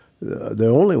 the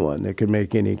only one that could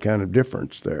make any kind of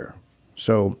difference there.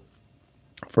 So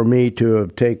for me to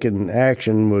have taken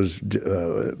action was,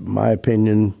 my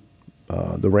opinion,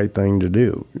 the right thing to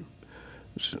do.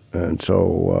 And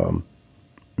so,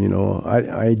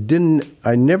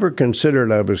 I never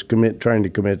considered I was trying to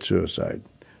commit suicide.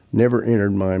 Never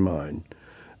entered my mind.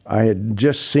 I had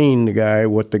just seen the guy,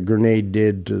 what the grenade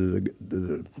did to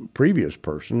the previous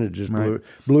person. It just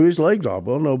blew his legs off.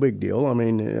 Well, no big deal. I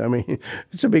mean,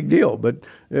 it's a big deal. But,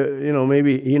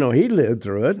 maybe, he lived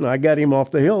through it, and I got him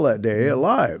off the hill that day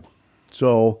alive.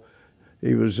 So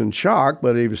he was in shock,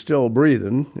 but he was still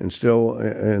breathing and still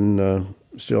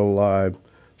alive.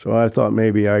 So I thought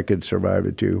maybe I could survive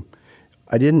it too.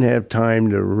 I didn't have time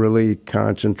to really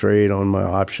concentrate on my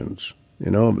options.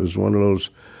 It was one of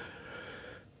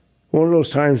those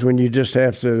times when you just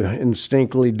have to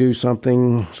instinctively do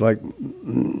something. It's like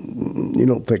you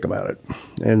don't think about it.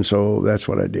 And so that's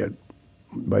what I did.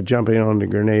 By jumping on the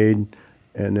grenade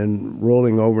and then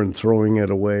rolling over and throwing it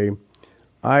away.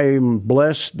 I'm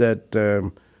blessed that,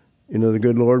 the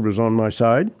good Lord was on my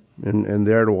side and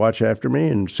there to watch after me.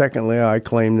 And secondly, I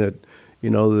claim that,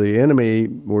 the enemy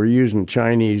were using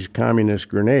Chinese communist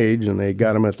grenades and they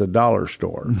got them at the dollar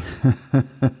store.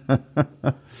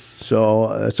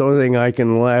 So that's the only thing I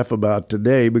can laugh about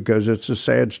today because it's a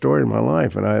sad story in my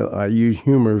life. And I use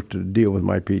humor to deal with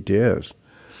my PTS.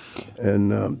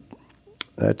 And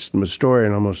that's my story,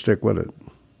 and I'm going to stick with it.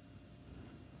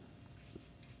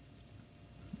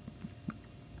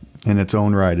 In its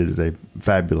own right, it is a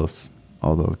fabulous,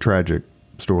 although tragic,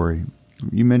 story.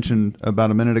 You mentioned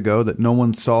about a minute ago that no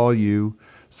one saw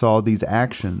these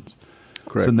actions.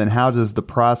 Correct. So then how does the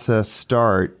process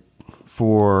start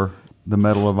for the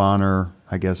Medal of Honor,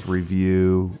 I guess,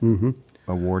 review,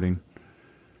 awarding?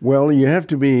 Well, you have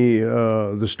to be,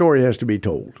 the story has to be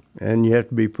told, and you have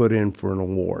to be put in for an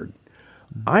award.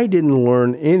 I didn't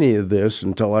learn any of this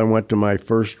until I went to my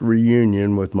first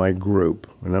reunion with my group.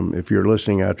 And if you're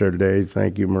listening out there today,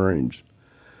 thank you, Marines.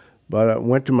 But I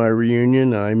went to my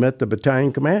reunion, and I met the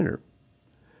battalion commander.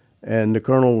 And the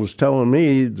colonel was telling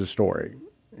me the story.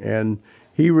 And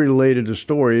he related a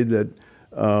story that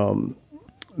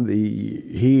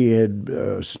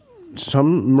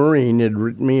some Marine had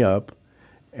written me up,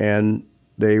 and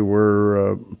they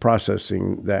were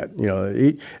processing that.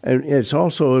 And it's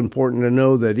also important to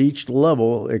know that each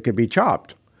level, it could be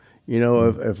chopped.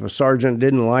 If a sergeant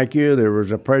didn't like you, there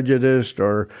was a prejudice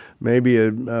or maybe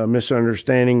a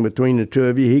misunderstanding between the two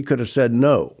of you, he could have said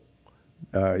no.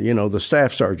 The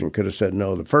staff sergeant could have said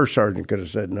no. The first sergeant could have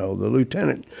said no. The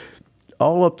lieutenant,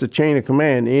 all up the chain of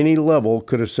command, any level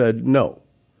could have said no.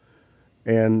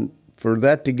 And for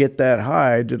that to get that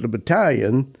high to the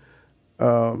battalion,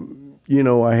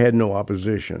 I had no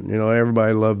opposition.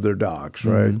 Everybody loved their docs,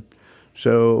 right? Mm-hmm.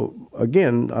 So,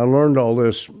 again, I learned all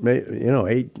this,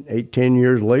 10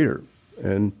 years later.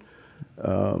 And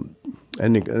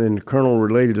the colonel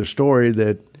related a story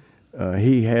that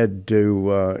he had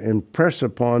to impress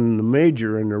upon the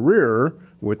major in the rear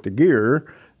with the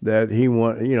gear that he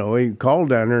called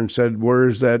down there and said, "Where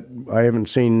is that? I haven't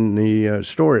seen the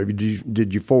story.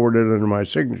 Did you forward it under my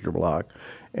signature block?"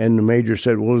 And the major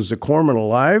said, "Well, is the corpsman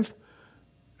alive?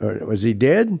 Or was he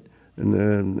dead?"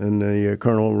 And the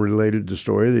colonel related the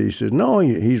story that he said, "No,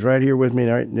 he's right here with me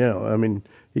right now. I mean,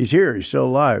 he's here. He's still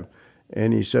alive."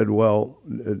 And he said, "Well,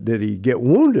 did he get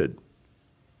wounded?"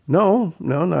 No,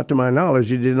 not to my knowledge.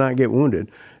 He did not get wounded.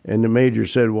 And the major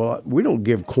said, "Well, we don't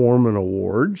give corpsman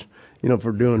awards,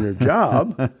 for doing their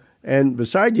job. And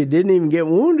besides, you didn't even get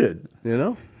wounded,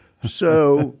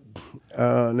 So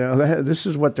now this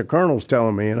is what the colonel's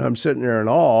telling me, and I'm sitting there in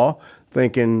awe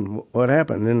thinking, what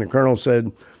happened? And the colonel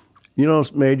said,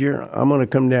 Major, I'm going to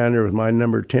come down there with my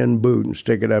number 10 boot and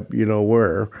stick it up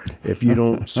where if you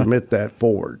don't submit that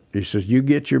forward. He says, you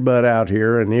get your butt out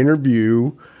here and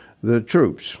interview the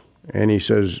troops. And he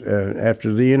says,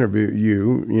 after the interview,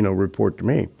 you report to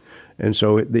me. And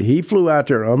so he flew out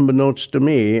there unbeknownst to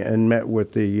me and met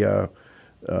with the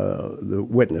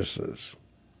witnesses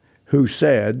who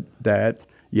said that,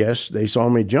 yes, they saw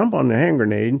me jump on the hand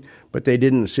grenade, but they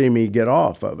didn't see me get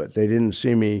off of it. They didn't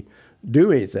see me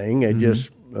do anything. They just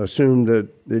assumed that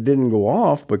it didn't go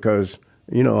off because,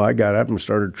 I got up and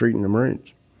started treating the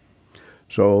Marines.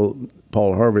 So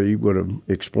Paul Harvey would have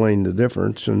explained the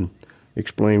difference and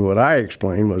explained what I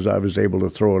explained was I was able to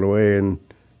throw it away and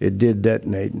it did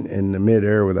detonate in the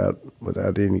midair without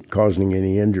causing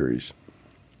any injuries.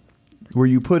 Were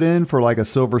you put in for like a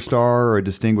Silver Star or a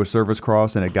Distinguished Service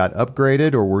Cross and it got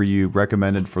upgraded, or were you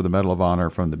recommended for the Medal of Honor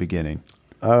from the beginning?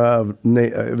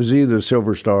 It was either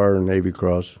Silver Star or Navy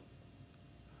Cross.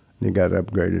 And it got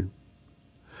upgraded.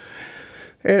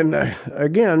 And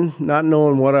again, not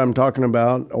knowing what I'm talking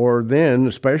about, or then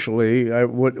especially, I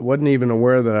wasn't even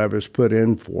aware that I was put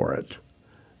in for it.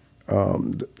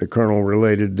 The colonel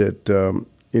related that,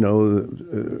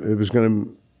 it was going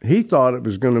to, he thought it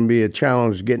was going to be a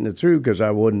challenge getting it through because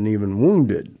I wasn't even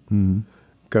wounded.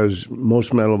 Because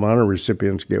most Medal of Honor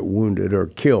recipients get wounded or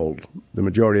killed. The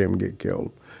majority of them get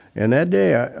killed. And that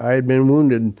day, I had been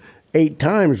wounded 8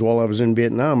 times while I was in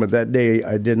Vietnam, but that day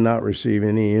I did not receive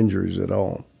any injuries at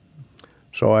all.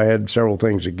 So I had several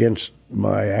things against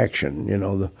my action.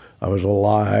 I was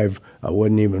alive, I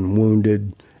wasn't even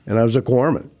wounded, and I was a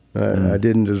corpsman. I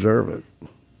didn't deserve it.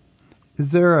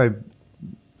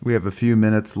 We have a few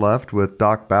minutes left with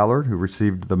Doc Ballard, who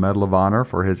received the Medal of Honor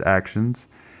for his actions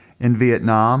in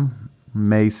Vietnam.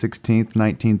 May 16th,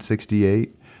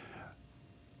 1968.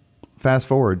 Fast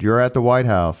forward, you're at the White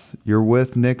House. You're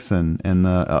with Nixon and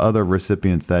the other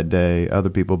recipients that day, other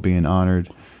people being honored.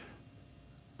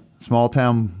 Small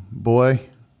town boy,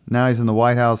 now he's in the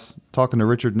White House talking to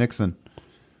Richard Nixon.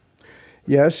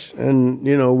 Yes, and,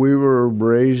 we were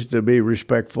raised to be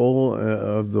respectful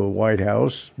of the White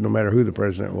House, no matter who the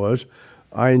president was.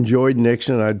 I enjoyed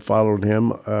Nixon. I'd followed him,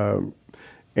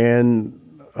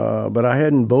 but I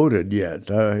hadn't voted yet.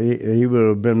 He would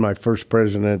have been my first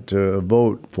president to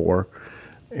vote for,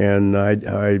 and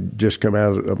I just come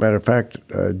out. As a matter of fact,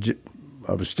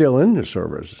 I was still in the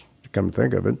service, to come to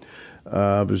think of it.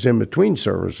 I was in between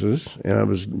services, and I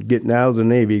was getting out of the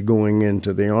Navy, going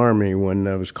into the Army when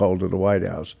I was called to the White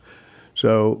House.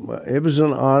 So it was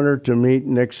an honor to meet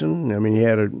Nixon. I mean, he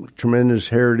had a tremendous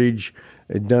heritage.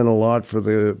 He'd done a lot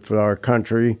for our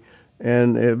country.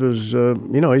 And it was, he's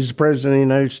the president of the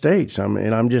United States.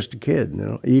 I'm just a kid,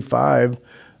 E5,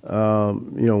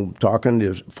 talking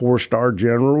to 4-star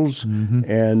generals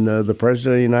and the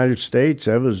president of the United States.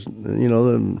 That was,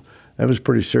 that was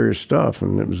pretty serious stuff.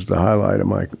 And it was the highlight of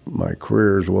my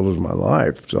career as well as my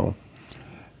life. So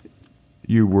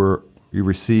you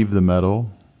received the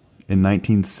medal in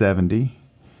 1970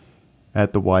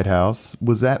 at the White House.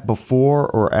 Was that before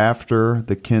or after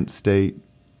the Kent State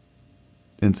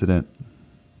incident?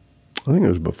 I think it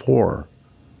was before.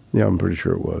 Yeah, I'm pretty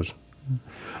sure it was.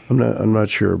 I'm not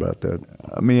sure about that.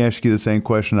 Let me ask you the same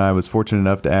question I was fortunate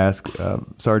enough to ask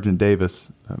Sergeant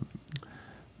Davis.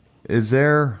 Is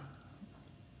there?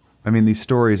 I mean, these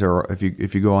stories are. If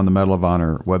you go on the Medal of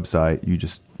Honor website, you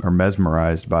just are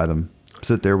mesmerized by them.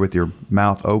 Sit there with your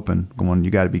mouth open, going,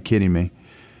 "You got to be kidding me."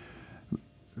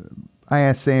 I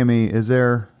asked Sammy, "Is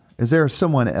there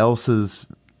someone else's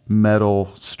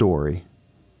medal story?"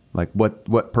 Like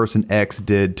what person X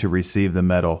did to receive the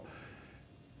medal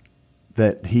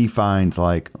that he finds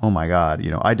like, oh my God,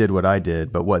 I did what I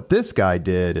did, but what this guy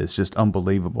did is just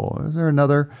unbelievable. Is there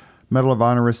another Medal of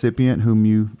Honor recipient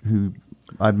who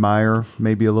admire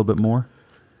maybe a little bit more?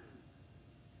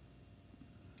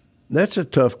 That's a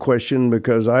tough question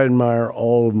because I admire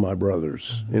all of my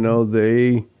brothers.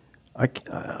 I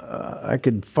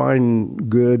could find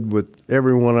good with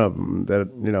every one of them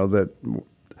that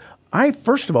I,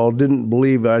 first of all, didn't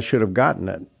believe I should have gotten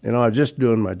it. I was just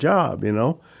doing my job,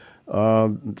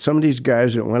 Some of these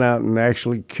guys that went out and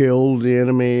actually killed the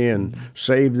enemy and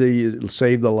saved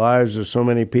the lives of so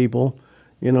many people,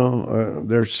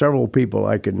 there's several people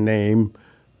I could name,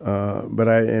 but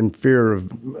in fear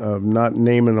of not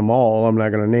naming them all, I'm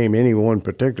not going to name any one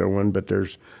particular one, but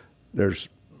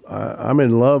I'm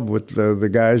in love with the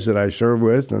guys that I serve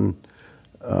with, and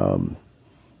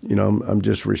I'm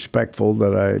just respectful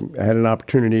that I had an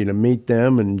opportunity to meet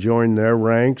them and join their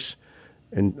ranks.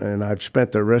 And I've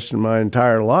spent the rest of my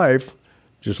entire life,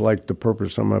 just like the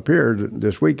purpose I'm up here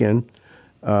this weekend,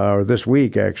 or this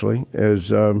week actually, is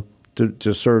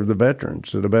to serve the veterans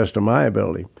to the best of my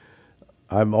ability.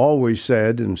 I've always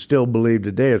said and still believe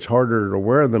today it's harder to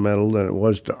wear the medal than it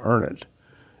was to earn it.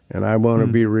 And I want to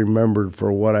be remembered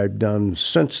for what I've done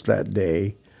since that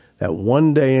day, that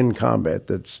one day in combat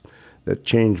that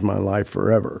changed my life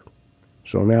forever.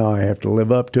 So now I have to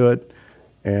live up to it,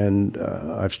 and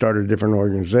I've started different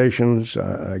organizations.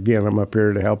 Again, I'm up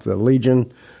here to help the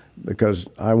Legion because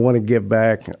I want to give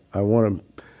back. I want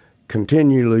to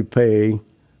continually pay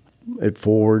it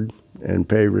forward and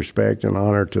pay respect and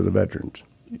honor to the veterans.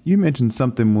 You mentioned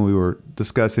something when we were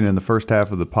discussing in the first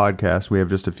half of the podcast, we have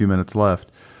just a few minutes left,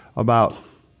 about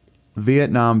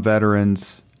Vietnam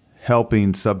veterans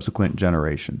helping subsequent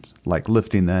generations, like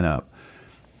lifting them up.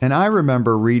 And I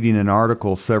remember reading an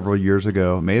article several years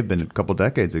ago, it may have been a couple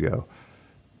decades ago,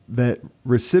 that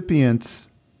recipients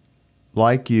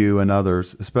like you and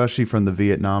others, especially from the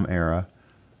Vietnam era,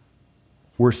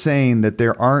 were saying that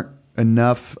there aren't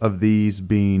enough of these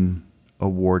being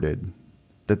awarded.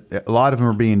 That a lot of them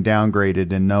are being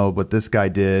downgraded and no, but this guy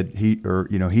did,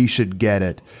 he should get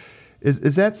it.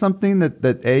 Is that something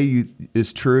that A,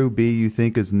 is true, B, you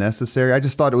think is necessary? I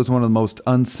just thought it was one of the most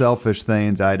unselfish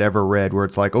things I'd ever read, where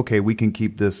it's like, okay, we can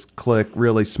keep this clique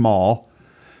really small,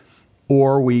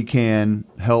 or we can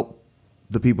help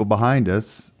the people behind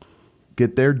us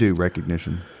get their due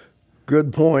recognition.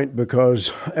 Good point,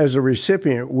 because as a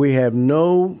recipient, we have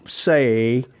no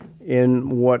say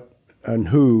in what and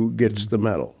who gets the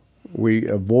medal. We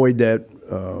avoid that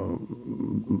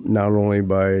not only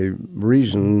by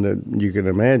reason that you can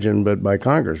imagine, but by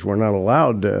Congress. We're not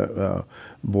allowed to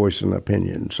voice an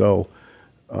opinion. So,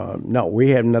 no, we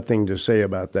have nothing to say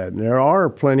about that. And there are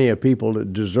plenty of people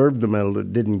that deserve the medal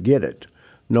that didn't get it.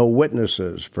 No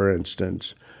witnesses, for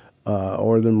instance.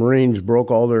 or the Marines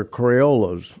broke all their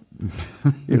Crayolas.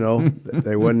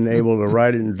 They wasn't able to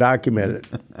write it and document it.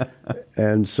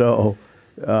 And so,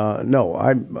 no,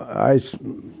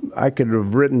 I could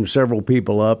have written several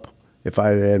people up if I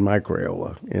had my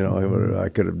Crayola. I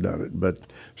could have done it. But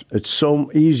it's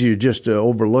so easy just to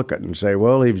overlook it and say,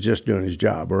 well, he was just doing his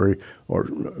job, or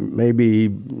maybe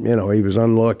he was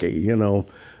unlucky.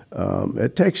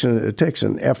 It takes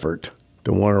an effort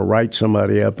to want to write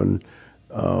somebody up and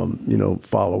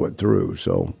follow it through.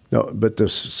 So, no, but the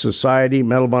society,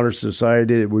 Medal of Honor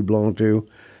Society that we belong to,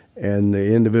 and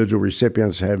the individual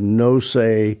recipients have no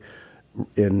say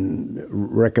in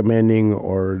recommending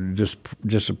or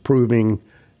disapproving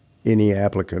any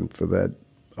applicant for that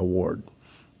award.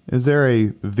 Is there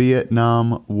a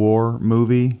Vietnam War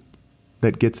movie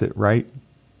that gets it right,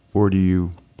 or do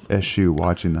you eschew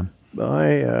watching them?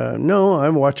 No, I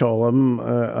watch all of them.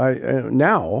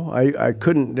 I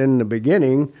couldn't in the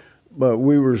beginning, but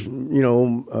we were,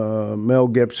 Mel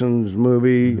Gibson's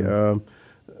movie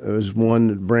was one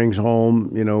that brings home,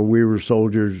 We Were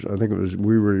Soldiers. I think it was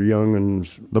We Were Young and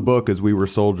the book is We Were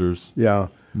Soldiers. Yeah,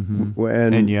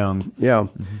 and young. Yeah,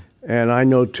 and I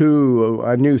knew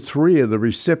 3 of the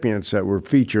recipients that were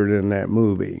featured in that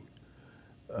movie.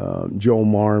 Joe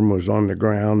Marm was on the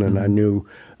ground, and I knew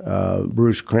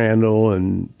Bruce Crandall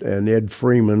and Ed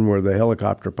Freeman were the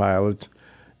helicopter pilots.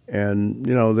 And,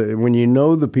 when you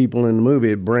know the people in the movie,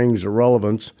 it brings a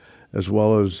relevance as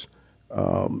well as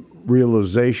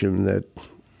realization that,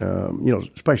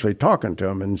 especially talking to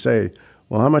them and say,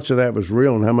 well, how much of that was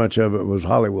real and how much of it was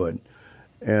Hollywood?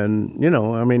 And,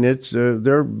 it's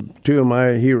they're 2 of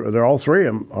my heroes. They're all 3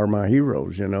 of them are my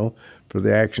heroes, for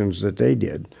the actions that they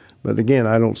did. But again,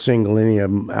 I don't single any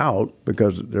of them out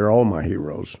because they're all my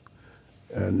heroes.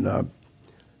 And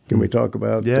can we talk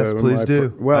about? Yes, please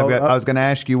do. Well, I was going to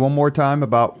ask you one more time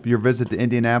about your visit to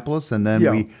Indianapolis, and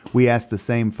then we asked the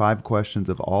same 5 questions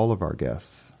of all of our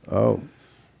guests. Oh,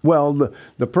 well,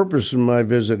 the purpose of my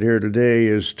visit here today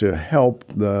is to help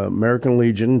the American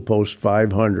Legion Post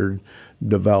 500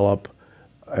 develop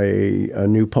a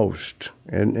new post,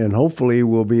 and hopefully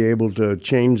we'll be able to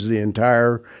change the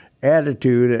entire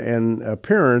attitude and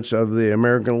appearance of the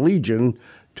American Legion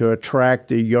to attract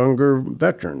the younger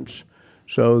veterans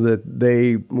so that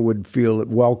they would feel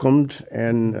welcomed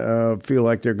and feel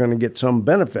like they're going to get some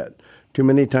benefit. Too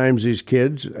many times these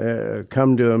kids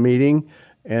come to a meeting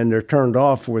and they're turned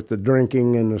off with the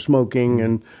drinking and the smoking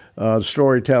and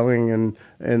storytelling,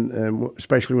 and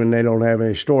especially when they don't have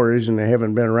any stories and they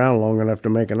haven't been around long enough to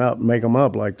make them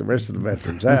up like the rest of the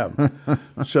veterans have.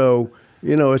 So,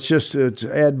 it's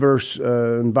adverse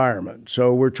environment.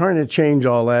 So we're trying to change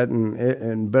all that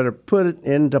and better put it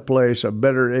into place, a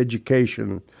better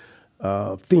education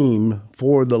theme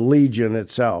for the Legion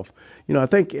itself. I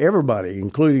think everybody,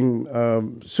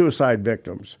 including suicide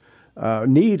victims,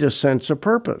 need a sense of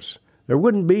purpose. There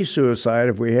wouldn't be suicide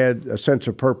if we had a sense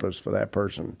of purpose for that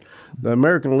person. The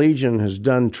American Legion has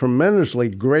done tremendously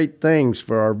great things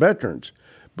for our veterans,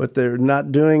 but they're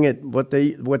not doing it what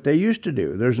they used to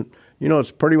do.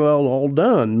 It's pretty well all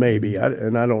done, maybe,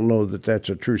 and I don't know that that's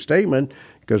a true statement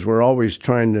because we're always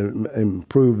trying to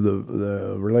improve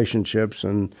the relationships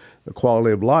and the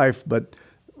quality of life. But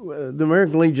the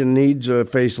American Legion needs a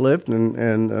facelift,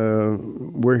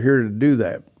 and we're here to do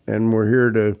that, and we're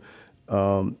here to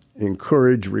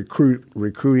encourage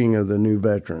recruiting of the new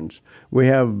veterans. We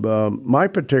have my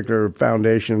particular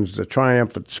foundation's the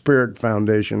Triumphant Spirit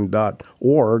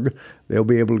Foundation.org. They'll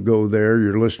be able to go there.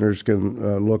 Your listeners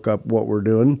can look up what we're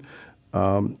doing.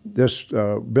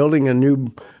 Building a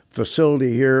new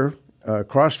facility here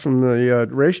across from the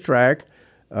racetrack.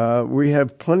 We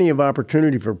have plenty of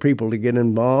opportunity for people to get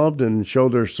involved and show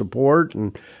their support,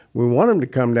 and we want them to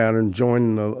come down and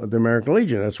join the American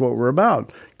Legion. That's what we're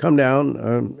about. Come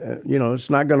down. It's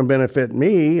not going to benefit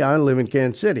me. I live in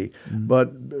Kansas City,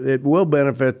 but it will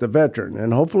benefit the veteran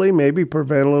and hopefully maybe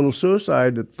prevent a little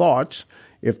suicide thoughts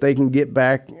if they can get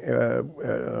back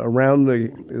around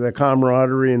the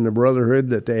camaraderie and the brotherhood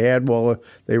that they had while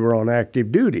they were on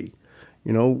active duty.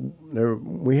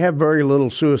 We have very little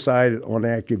suicide on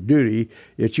active duty.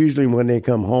 It's usually when they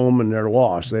come home and they're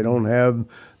lost. They don't have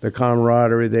the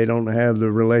camaraderie. They don't have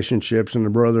the relationships and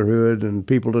the brotherhood and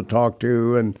people to talk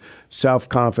to and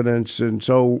self-confidence. And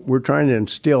so we're trying to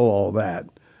instill all that.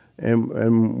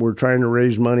 And we're trying to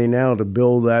raise money now to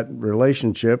build that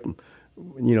relationship.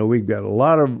 We've got a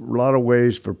lot of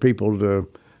ways for people to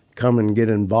come and get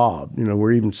involved.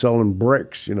 We're even selling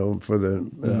bricks, for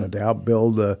to help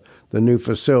build the new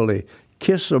facility.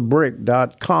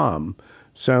 kissabrick.com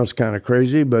sounds kind of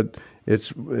crazy, but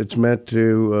it's meant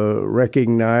to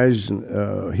recognize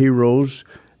heroes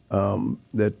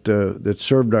that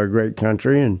served our great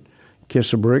country, and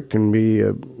Kiss a Brick can be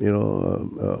a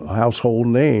household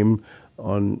name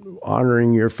on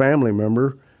honoring your family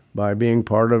member by being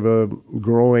part of a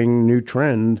growing new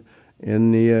trend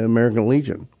in the American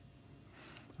Legion.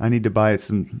 I need to buy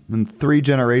some. In 4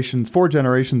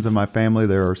 generations of my family,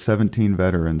 there are 17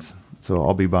 veterans, so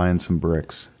I'll be buying some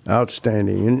bricks.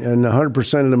 Outstanding. And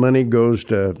 100% of the money goes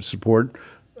to support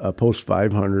Post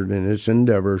 500 and its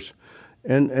endeavors.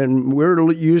 And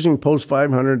we're using Post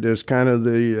 500 as kind of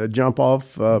the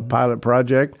jump-off pilot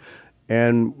project,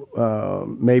 and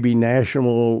maybe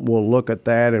National will look at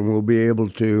that, and we'll be able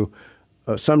to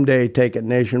someday take it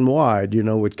nationwide,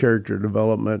 with character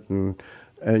development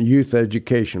and youth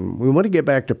education. We want to get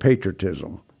back to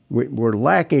patriotism. We're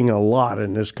lacking a lot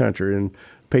in this country, and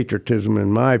patriotism,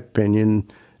 in my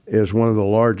opinion, is one of the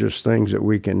largest things that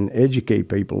we can educate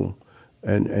people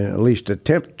and at least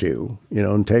attempt to,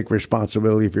 and take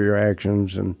responsibility for your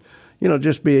actions, and,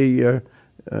 just be,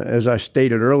 as I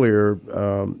stated earlier,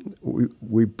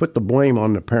 we put the blame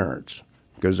on the parents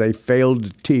because they failed to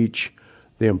teach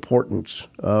the importance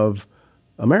of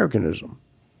Americanism.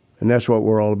 And that's what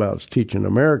we're all about, is teaching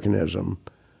Americanism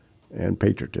and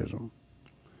patriotism.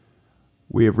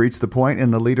 We have reached the point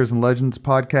in the Leaders and Legends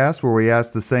podcast where we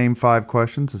ask the same 5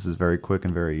 questions. This is very quick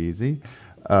and very easy.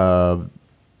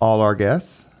 All our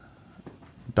guests.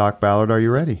 Doc Ballard, are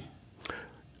you ready?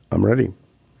 I'm ready.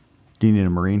 Do you need a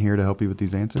Marine here to help you with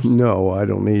these answers? No, I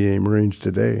don't need any Marines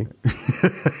today.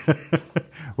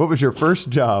 What was your first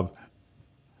job?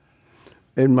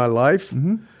 In my life?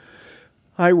 Mm-hmm.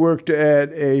 I worked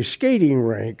at a skating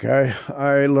rink.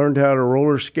 I learned how to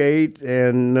roller skate,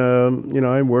 and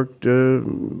I worked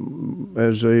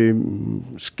as a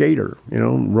skater.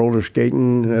 Roller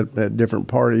skating at different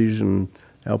parties and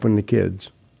helping the kids.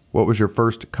 What was your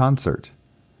first concert?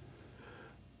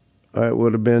 It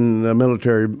would have been a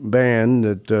military band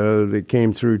that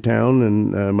came through town,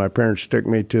 and my parents took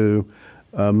me to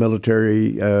a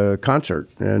military concert,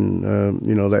 and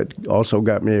that also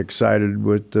got me excited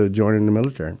with joining the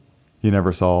military. You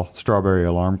never saw Strawberry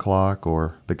Alarm Clock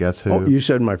or the Guess Who? Oh, you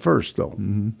said my first, though.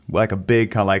 Mm-hmm. Like a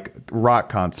big kind of like rock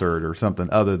concert or something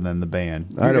other than the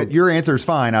band. Your answer's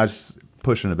fine. I was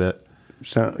pushing a bit.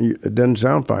 It doesn't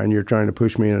sound fine. You're trying to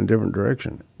push me in a different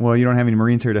direction. Well, you don't have any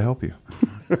Marines here to help you.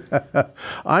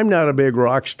 I'm not a big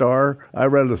rock star. I'd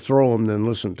rather throw them than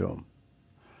listen to them.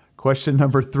 Question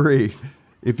number 3.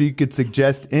 If you could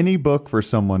suggest any book for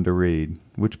someone to read,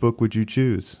 which book would you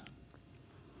choose?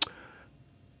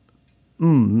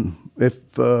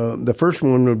 If the first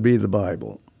one would be the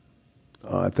Bible.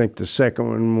 I think the second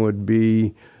one would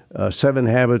be 7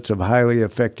 Habits of Highly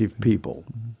Effective People.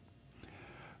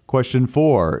 Question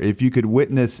 4. If you could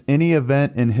witness any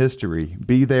event in history,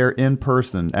 be there in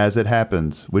person as it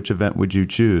happens, which event would you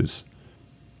choose?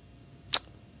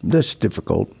 That's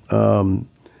difficult.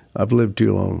 I've lived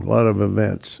too long. A lot of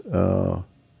events. I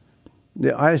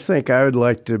think I would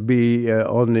like to be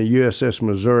on the USS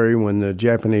Missouri when the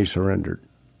Japanese surrendered.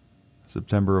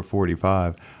 September of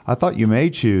 45. I thought you may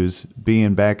choose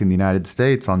being back in the United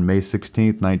States on May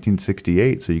 16th,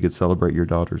 1968, so you could celebrate your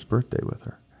daughter's birthday with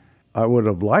her. I would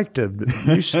have liked to.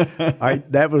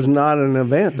 That was not an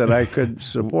event that I could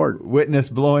support. Witness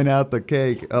blowing out the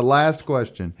cake. Last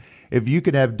question. If you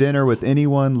could have dinner with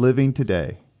anyone living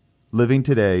today,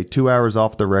 2 hours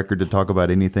off the record to talk about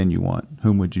anything you want,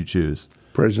 whom would you choose?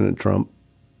 President Trump.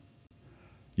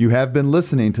 You have been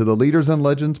listening to the Leaders and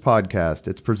Legends podcast.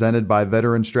 It's presented by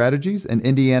Veteran Strategies, an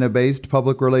Indiana-based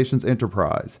public relations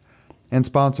enterprise, and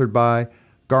sponsored by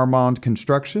Garmond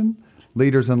Construction,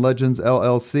 Leaders and Legends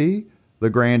LLC, the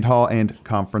Grand Hall and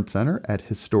Conference Center at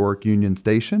Historic Union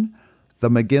Station, the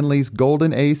McGinley's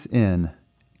Golden Ace Inn,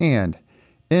 and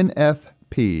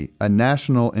NFP, a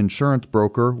national insurance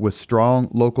broker with strong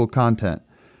local content.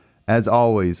 As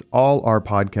always, all our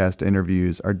podcast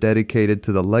interviews are dedicated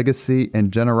to the legacy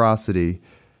and generosity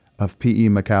of P.E.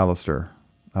 McAllister,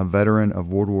 a veteran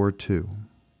of World War II.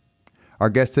 Our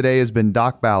guest today has been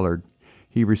Doc Ballard.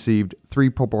 He received 3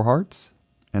 Purple Hearts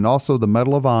and also the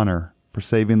Medal of Honor for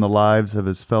saving the lives of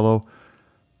his fellow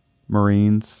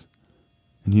Marines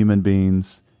and human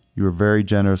beings. You were very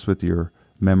generous with your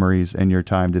memories and your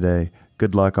time today.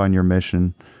 Good luck on your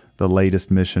mission, the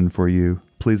latest mission for you.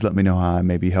 Please let me know how I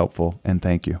may be helpful, and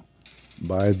thank you.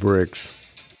 Buy bricks.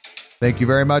 Thank you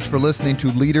very much for listening to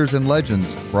Leaders and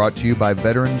Legends, brought to you by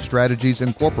Veteran Strategies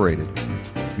Incorporated.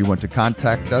 If you want to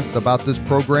contact us about this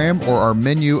program or our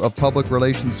menu of public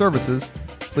relations services,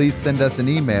 please send us an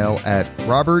email at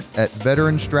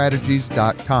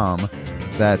robert@veteranstrategies.com.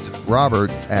 That's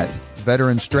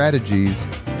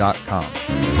robert@veteranstrategies.com.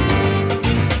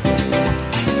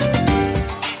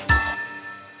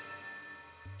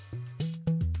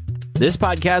 This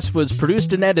podcast was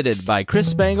produced and edited by Chris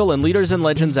Spangle and Leaders and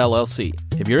Legends, LLC.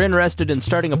 If you're interested in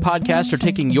starting a podcast or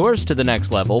taking yours to the next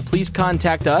level, please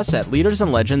contact us at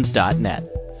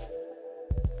leadersandlegends.net.